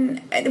something, and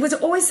there was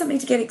always something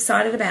to get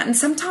excited about. And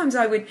sometimes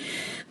I would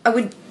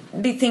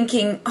be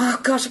thinking, oh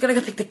gosh, I've got to go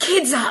pick the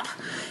kids up.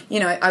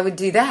 I would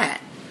do that.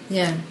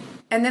 Yeah.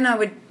 And then I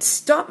would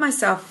stop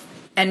myself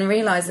and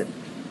realise that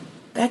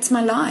that's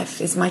my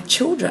life, is my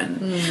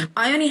children.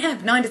 I only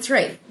have 9 to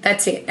 3.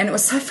 That's it. And it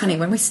was so funny,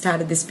 when we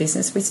started this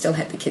business, we still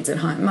had the kids at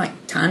home. Like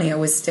Tanya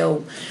was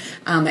still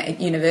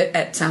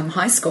at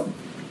high school.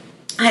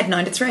 I had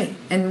 9 to 3,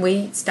 and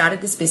we started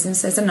this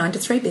business as a 9 to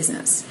 3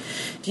 business.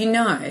 Do you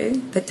know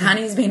that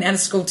Tanya's been out of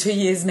school 2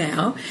 years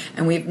now,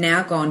 and we've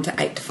now gone to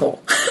 8 to 4?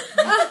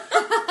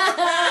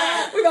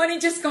 We've only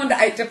just gone to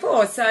 8 to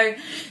 4. So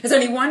there's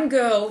only one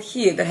girl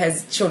here that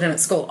has children at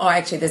school. Oh,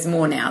 actually, there's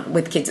more now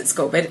with kids at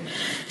school. But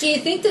do you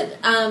think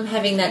that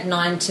having that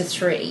 9 to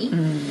 3,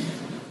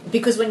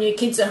 because when your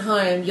kids are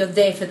home, you're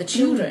there for the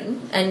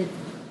children, and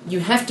you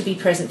have to be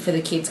present for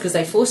the kids because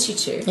they force you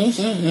to. Do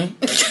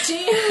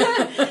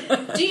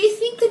you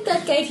think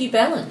that gave you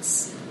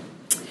balance?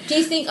 Do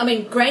you think, I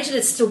mean, granted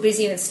it's still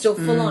busy and it's still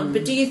full on,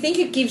 but do you think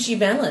it gives you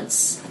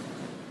balance?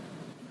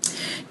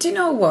 Do you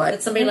know what?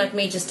 That somebody like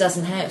me just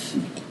doesn't have.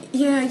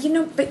 Yeah,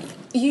 but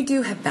you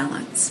do have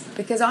balance,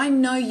 because I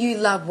know you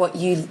love what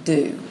you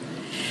do.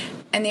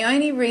 And the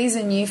only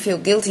reason you feel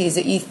guilty is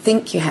that you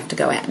think you have to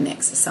go out and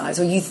exercise,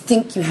 or you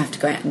think you have to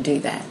go out and do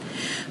that.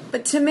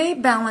 But to me,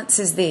 balance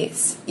is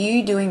this: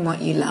 you doing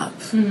what you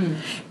love.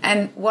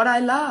 And what I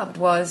loved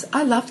was,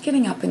 I loved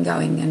getting up and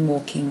going and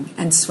walking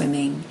and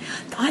swimming.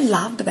 I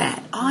loved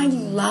that. I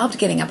loved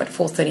getting up at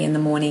 4:30 in the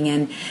morning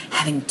and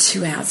having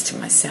 2 hours to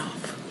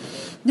myself.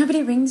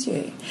 Nobody rings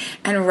you.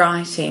 And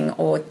writing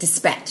or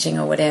dispatching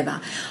or whatever.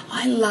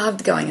 I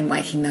loved going and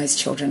waking those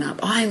children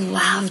up. I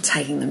loved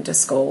taking them to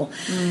school.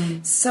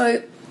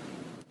 So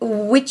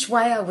which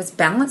way I was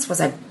balanced, was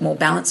I more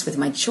balanced with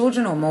my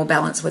children or more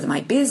balanced with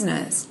my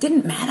business?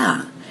 Didn't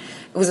matter.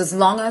 It was as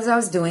long as I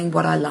was doing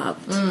what I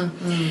loved.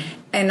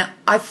 And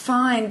I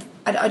find,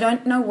 I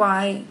don't know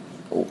why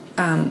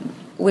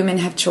women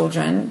have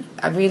children.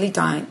 I really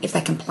don't, if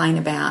they complain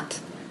about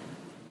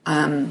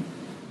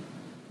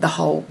the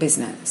whole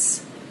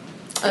business.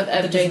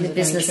 Of doing the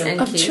business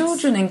and of kids.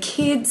 Children and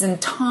kids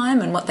and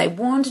time and what they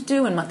want to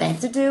do and what they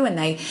have to do, and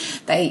they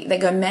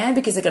go mad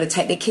because they've got to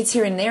take their kids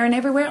here and there and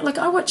everywhere. Like,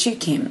 I watch you,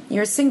 Kim.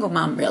 You're a single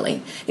mum,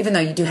 really, even though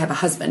you do have a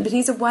husband, but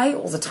he's away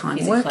all the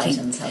time working. He's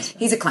a Clayton's husband.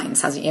 He's a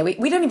Clayton's husband, yeah.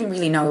 We don't even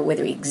really know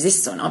whether he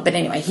exists or not, but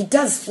anyway, he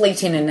does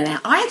fleet in and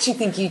out. I actually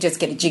think you just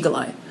get a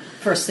gigolo.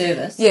 For a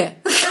service. Yeah.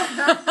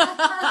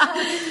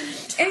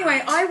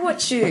 Anyway, I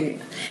watch you,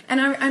 and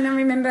I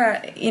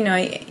remember,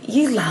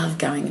 you love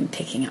going and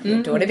picking up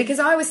your daughter, because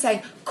I always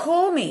say,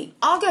 call me,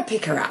 I'll go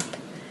pick her up.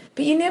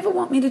 But you never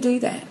want me to do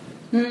that.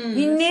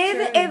 You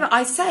never, ever,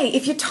 I say,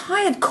 if you're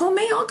tired, call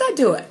me, I'll go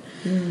do it.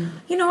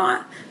 You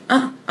know,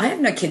 I have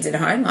no kids at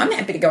home. I'm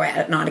happy to go out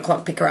at 9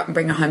 o'clock, pick her up and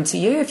bring her home to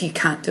you if you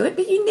can't do it,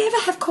 but you never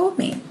have called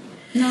me.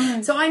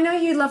 No. So I know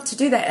you love to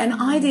do that, and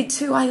I did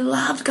too. I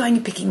loved going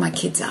and picking my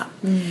kids up.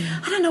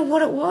 I don't know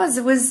what it was.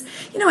 It was,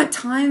 you know, at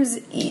times...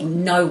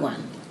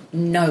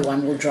 No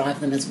one will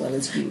drive them as well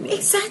as you will.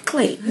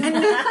 Exactly.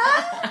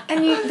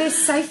 And they're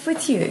safe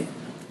with you.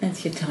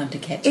 It's your time to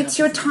catch up. It's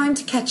your time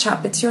to catch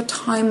up. It's your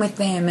time with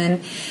them.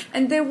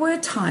 And there were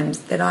times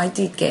that I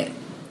did get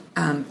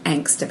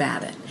angst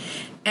about it.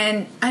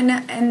 And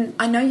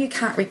I know you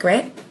can't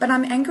regret, but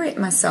I'm angry at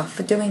myself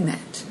for doing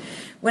that.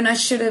 When I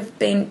should have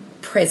been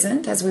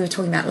present, as we were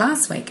talking about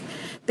last week,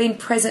 being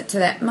present to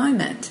that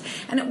moment.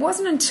 And it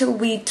wasn't until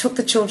we took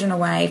the children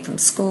away from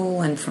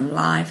school and from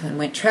life and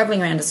went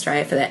travelling around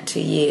Australia for that 2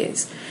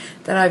 years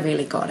that I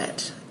really got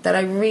it. That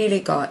I really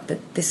got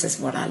that this is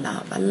what I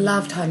love. I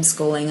loved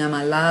homeschooling them.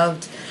 I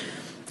loved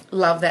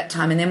that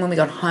time. And then when we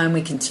got home,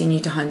 we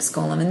continued to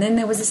homeschool them. And then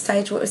there was a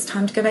stage where it was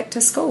time to go back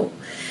to school.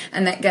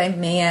 And that gave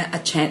me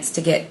a chance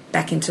to get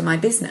back into my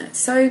business.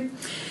 So...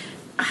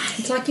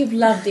 It's like you've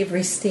loved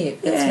every step.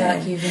 It's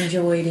like you've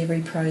enjoyed every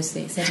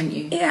process, haven't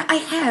you? Yeah, I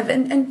have.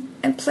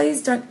 And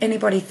please don't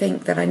anybody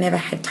think that I never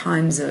had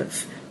times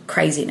of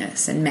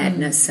craziness and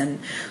madness and,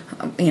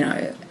 you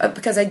know,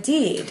 because I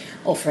did.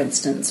 Or, for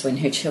instance, when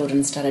her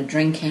children started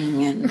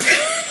drinking and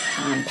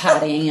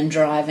partying and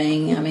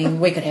driving. I mean,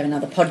 we could have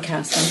another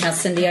podcast on how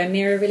Cindy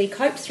O'Meara really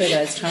coped through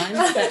those times,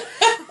 but...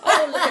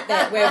 Oh, look at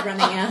that. We're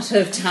running out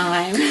of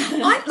time.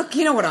 Look,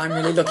 you know what I'm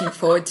really looking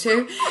forward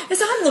to?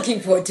 Is I'm looking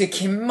forward to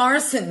Kim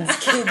Morrison's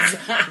kids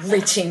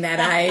reaching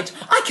that age.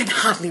 I can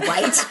hardly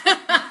wait.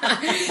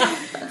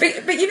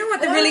 But you know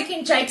what? I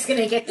reckon Jake's going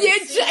to get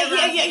this. Yeah.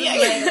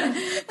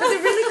 But the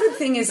really good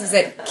thing is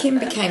that Kim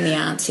became the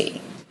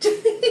auntie.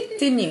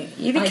 Didn't you?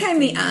 You became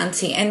the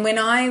auntie. And when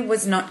I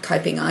was not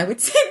coping, I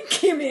would send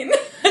Kim in.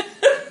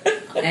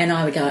 And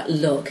I would go,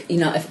 look, you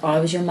know, if I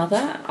was your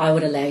mother, I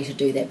would allow you to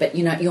do that. But,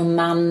 you know, your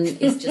mum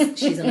is just,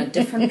 she's on a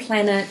different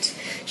planet.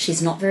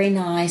 She's not very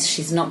nice.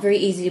 She's not very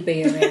easy to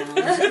be around.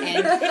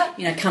 And,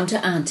 you know, come to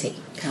auntie.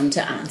 Come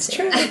to auntie.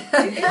 True.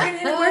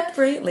 It worked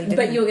brilliantly, didn't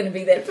But you're going to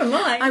be there for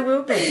mine. I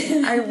will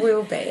be.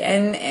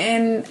 And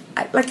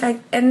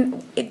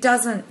it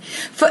doesn't...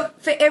 For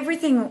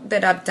everything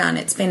that I've done,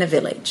 it's been a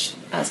village.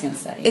 I was going to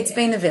say. It's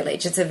been a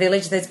village. It's a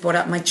village that's brought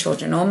up my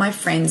children. All my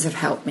friends have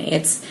helped me.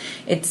 It's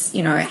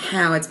you know,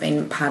 how it's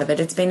been part of it.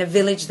 It's been a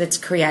village that's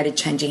created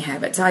Changing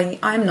Habits.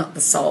 I'm not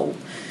the sole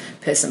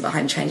person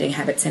behind Changing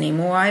Habits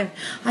anymore.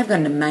 I've got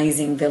an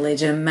amazing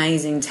village, an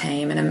amazing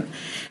team, and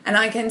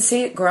I can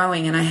see it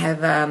growing. And I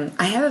have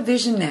a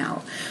vision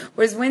now.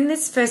 Whereas when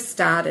this first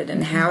started,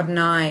 and Howard and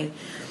I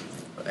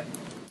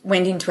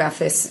went into our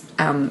first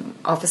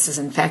offices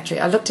and factory,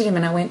 I looked at him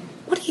and I went,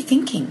 "What are you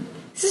thinking?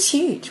 This is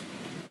huge.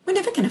 We're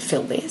never going to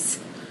fill this."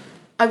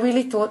 I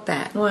really thought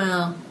that.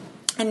 Wow.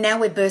 And now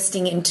we're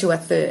bursting into a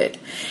third.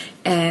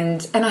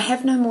 And I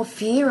have no more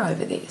fear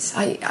over this.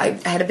 I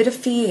had a bit of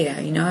fear,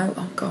 you know.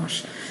 Oh,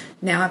 gosh.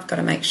 Now I've got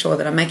to make sure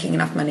that I'm making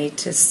enough money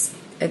to...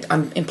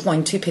 I'm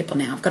employing 2 people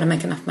now. I've got to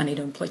make enough money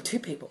to employ 2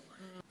 people.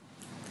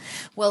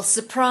 Well,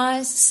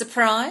 surprise,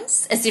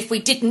 surprise, as if we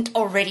didn't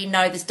already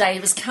know this day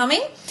was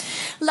coming.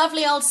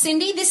 Lovely old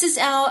Cindy. This is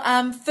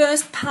our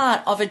first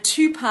part of a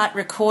 2-part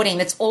recording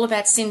that's all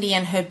about Cindy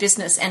and her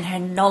business and her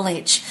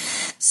knowledge.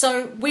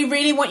 So we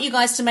really want you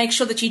guys to make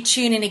sure that you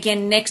tune in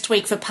again next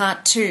week for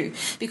part 2,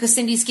 because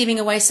Cindy's giving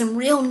away some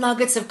real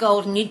nuggets of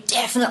gold and you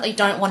definitely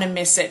don't want to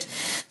miss it.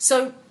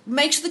 So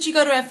make sure that you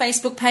go to our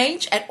Facebook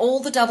page at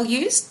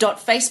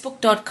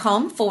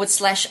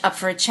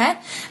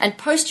allthews.facebook.com/up-for-a-chat and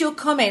post your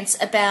comments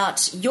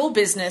about your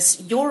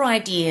business, your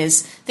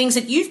ideas, things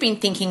that you've been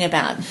thinking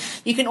about.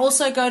 You can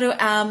also go to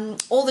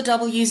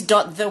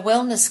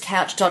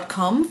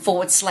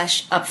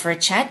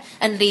allthews.thewellnesscouch.com/up-for-a-chat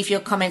and leave your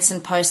comments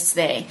and posts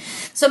there.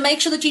 So make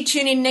sure that you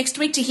tune in next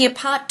week to hear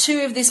part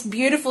 2 of this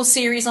beautiful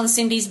series on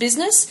Cindy's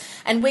business,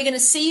 and we're going to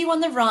see you on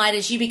the ride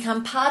as you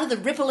become part of the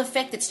ripple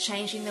effect that's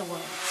changing the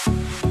world.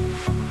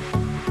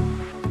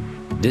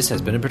 This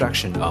has been a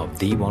production of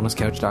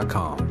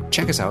TheWellnessCouch.com.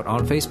 Check us out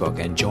on Facebook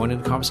and join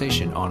in the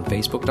conversation on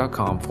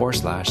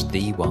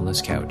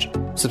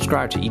Facebook.com/TheWellnessCouch.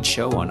 Subscribe to each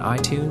show on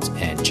iTunes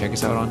and check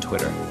us out on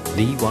Twitter.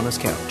 The Wellness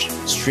Couch,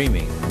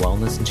 streaming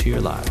wellness into your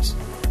lives.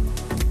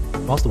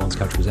 Whilst the Wellness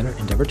Couch presenter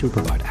endeavor to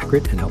provide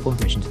accurate and helpful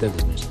information to their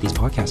listeners, these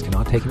podcasts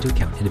cannot take into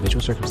account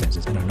individual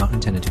circumstances and are not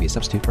intended to be a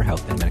substitute for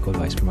health and medical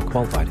advice from a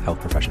qualified health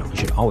professional. You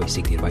should always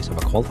seek the advice of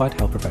a qualified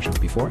health professional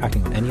before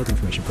acting on any of the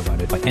information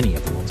provided by any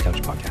of the Wellness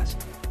Couch podcasts.